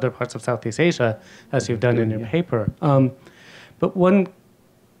other parts of Southeast Asia, as you've done in your paper. But one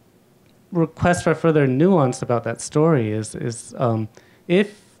request for further nuance about that story is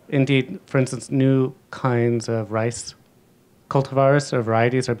if indeed, for instance, new kinds of rice cultivars or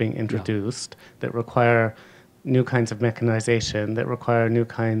varieties are being introduced that require new kinds of mechanization, that require new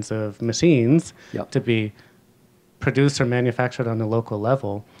kinds of machines to be produced or manufactured on a local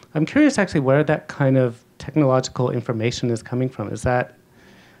level. I'm curious actually where that kind of technological information is coming from. Is that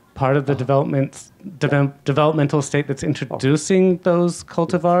part of the developmental state that's introducing those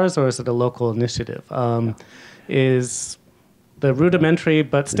cultivars, or is it a local initiative? Is the rudimentary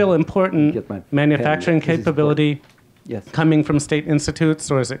but still important manufacturing capability coming from state institutes,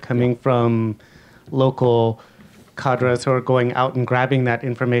 or is it coming from local cadres who are going out and grabbing that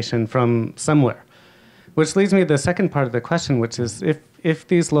information from somewhere? Which leads me to the second part of the question, which is if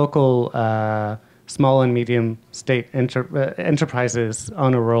these local small and medium state enterprises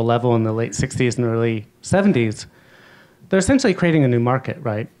on a rural level in the late 60s and early 70s, they're essentially creating a new market,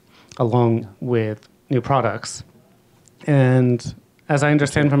 right, along with new products. And as I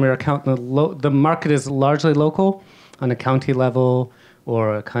understand from your account, the market is largely local on a county level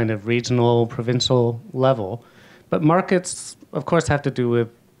or a kind of regional, provincial level. But markets, of course, have to do with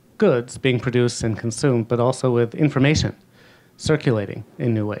goods being produced and consumed, but also with information circulating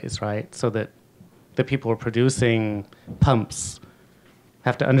in new ways, right? So that the people who are producing pumps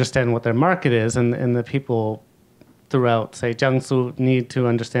have to understand what their market is, and the people throughout, say, Jiangsu need to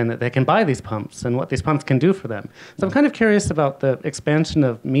understand that they can buy these pumps and what these pumps can do for them. So I'm kind of curious about the expansion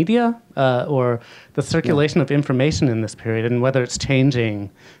of media or the circulation of information in this period, and whether it's changing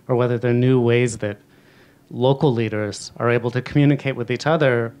or whether there are new ways that local leaders are able to communicate with each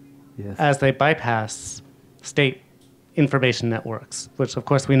other as they bypass state information networks, which of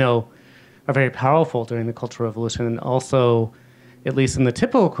course we know are very powerful during the Cultural Revolution, and also, at least in the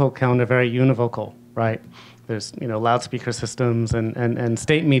typical account, are very univocal, right? There's loudspeaker systems and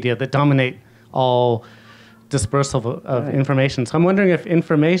state media that dominate all dispersal of information. So I'm wondering if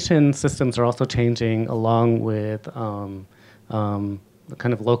information systems are also changing along with the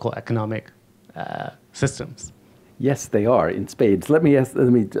kind of local economic systems. Yes, they are in spades. Let me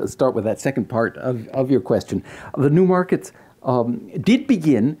start with that second part of your question. The new markets did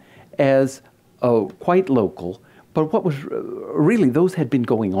begin as quite local, but what was really, those had been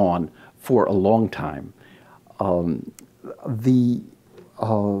going on for a long time. I'm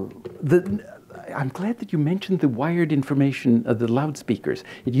glad that you mentioned the wired information of the loudspeakers.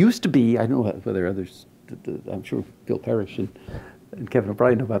 It used to be, I don't know whether others, I'm sure Phil Parrish and Kevin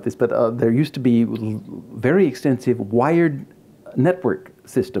O'Brien know about this, but there used to be very extensive wired network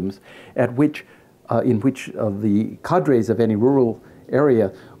systems in which the cadres of any rural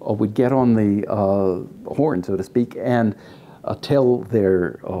area would get on the horn, so to speak, and tell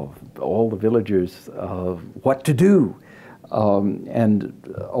all the villagers what to do, and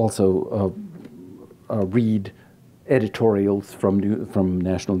also read editorials from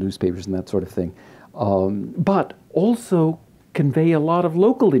national newspapers and that sort of thing, but also convey a lot of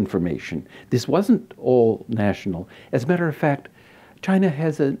local information. This wasn't all national. As a matter of fact, China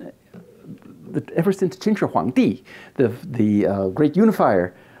has ever since Qin Shi Huangdi, the great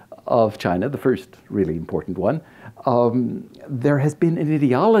unifier of China, the first really important one, there has been an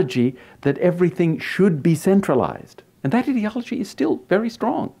ideology that everything should be centralized. And that ideology is still very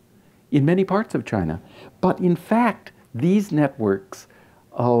strong in many parts of China. But in fact, these networks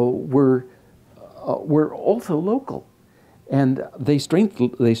were also local. And they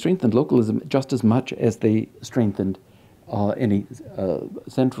strengthened localism just as much as they strengthened any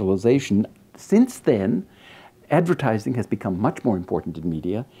centralization. Since then, advertising has become much more important in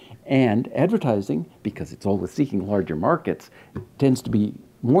media, and advertising, because it's always seeking larger markets, tends to be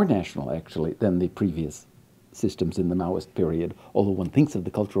more national, actually, than the previous systems in the Maoist period, although one thinks of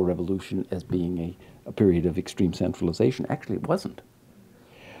the Cultural Revolution as being a period of extreme centralization. Actually, it wasn't.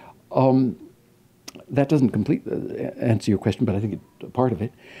 That doesn't completely answer your question, but I think it's part of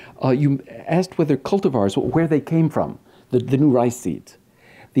it. You asked whether cultivars, where they came from, the new rice seeds.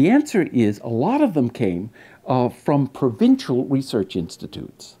 The answer is a lot of them came from provincial research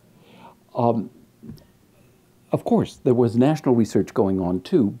institutes. Of course, there was national research going on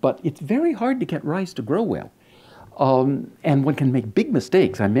too, but it's very hard to get rice to grow well. And one can make big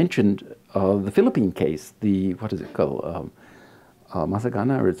mistakes. I mentioned the Philippine case, what is it called?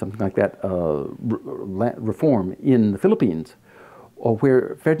 Masagana or something like that, reform in the Philippines,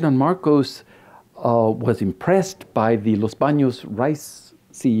 where Ferdinand Marcos was impressed by the Los Baños rice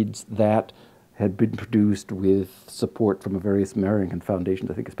seeds that had been produced with support from various American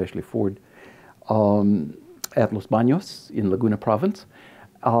foundations, I think especially Ford, at Los Baños in Laguna province.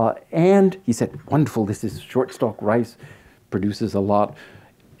 And he said, wonderful, this is short stalk rice, produces a lot.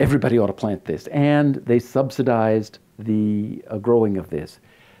 Everybody ought to plant this. And they subsidized the growing of this.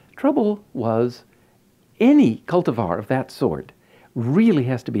 Trouble was, any cultivar of that sort really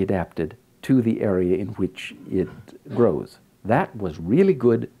has to be adapted to the area in which it grows. That was really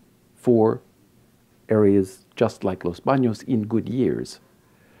good for areas just like Los Baños in good years.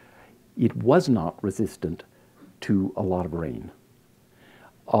 It was not resistant to a lot of rain.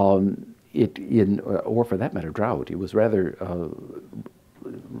 Or for that matter, drought. It was rather,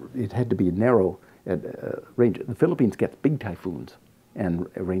 it had to be a narrow range. The Philippines gets big typhoons and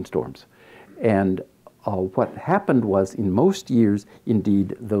rainstorms. And what happened was, in most years,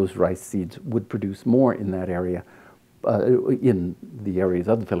 indeed, those rice seeds would produce more in that area, in the areas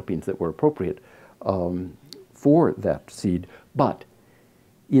of the Philippines that were appropriate for that seed. But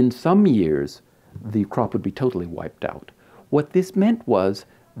in some years, the crop would be totally wiped out. What this meant was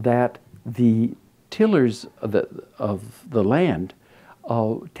that the tillers of the land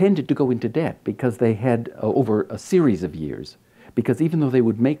tended to go into debt because they had, over a series of years, because even though they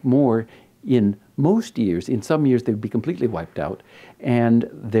would make more in most years, in some years they would be completely wiped out, and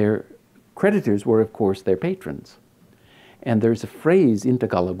their creditors were, of course, their patrons. And there's a phrase in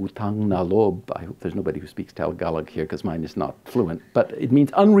Tagalog, utang na loob. I hope there's nobody who speaks Tagalog here because mine is not fluent, but it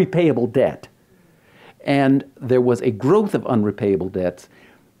means unrepayable debt. And there was a growth of unrepayable debts.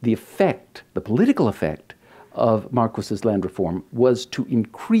 The effect, the political effect of Marcos's land reform was to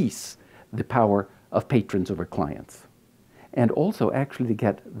increase the power of patrons over clients, and also actually to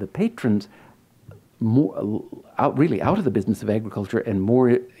get the patrons more really out of the business of agriculture and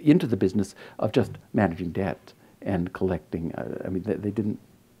more into the business of just managing debt and collecting. I mean,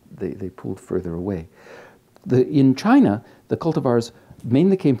 they pulled further away. In China, the cultivars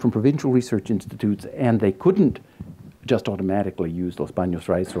mainly came from provincial research institutes, and they couldn't just automatically use Los Baños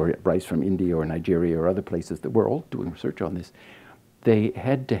rice or rice from India or Nigeria or other places that were all doing research on this. They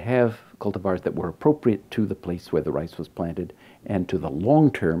had to have cultivars that were appropriate to the place where the rice was planted and to the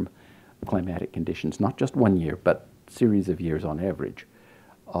long-term climatic conditions, not just 1 year, but series of years on average,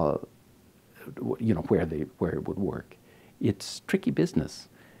 you know, where it would work. It's tricky business.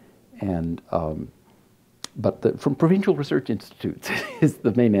 And but from provincial research institutes is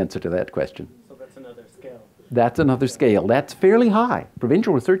the main answer to that question. So that's another scale. That's another scale. That's fairly high.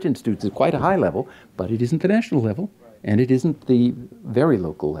 Provincial research institutes is quite a high level, but it isn't the national level, right, and it isn't the very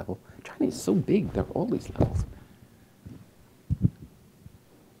local level. China is so big, there are all these levels.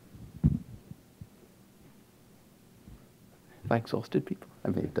 Have I exhausted people? I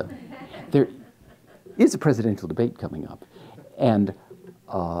may have done. There is a presidential debate coming up, and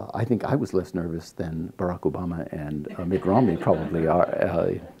I think I was less nervous than Barack Obama and Mitt Romney probably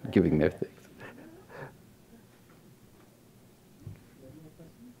are giving their things.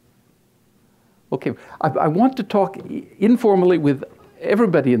 Okay, I want to talk informally with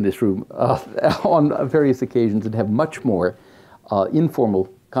everybody in this room on various occasions and have much more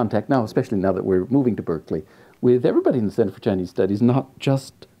informal contact now, especially now that we're moving to Berkeley, with everybody in the Center for Chinese Studies, not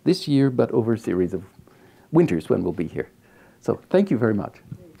just this year, but over a series of winters when we'll be here. So thank you very much.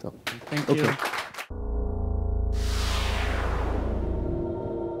 Thank you.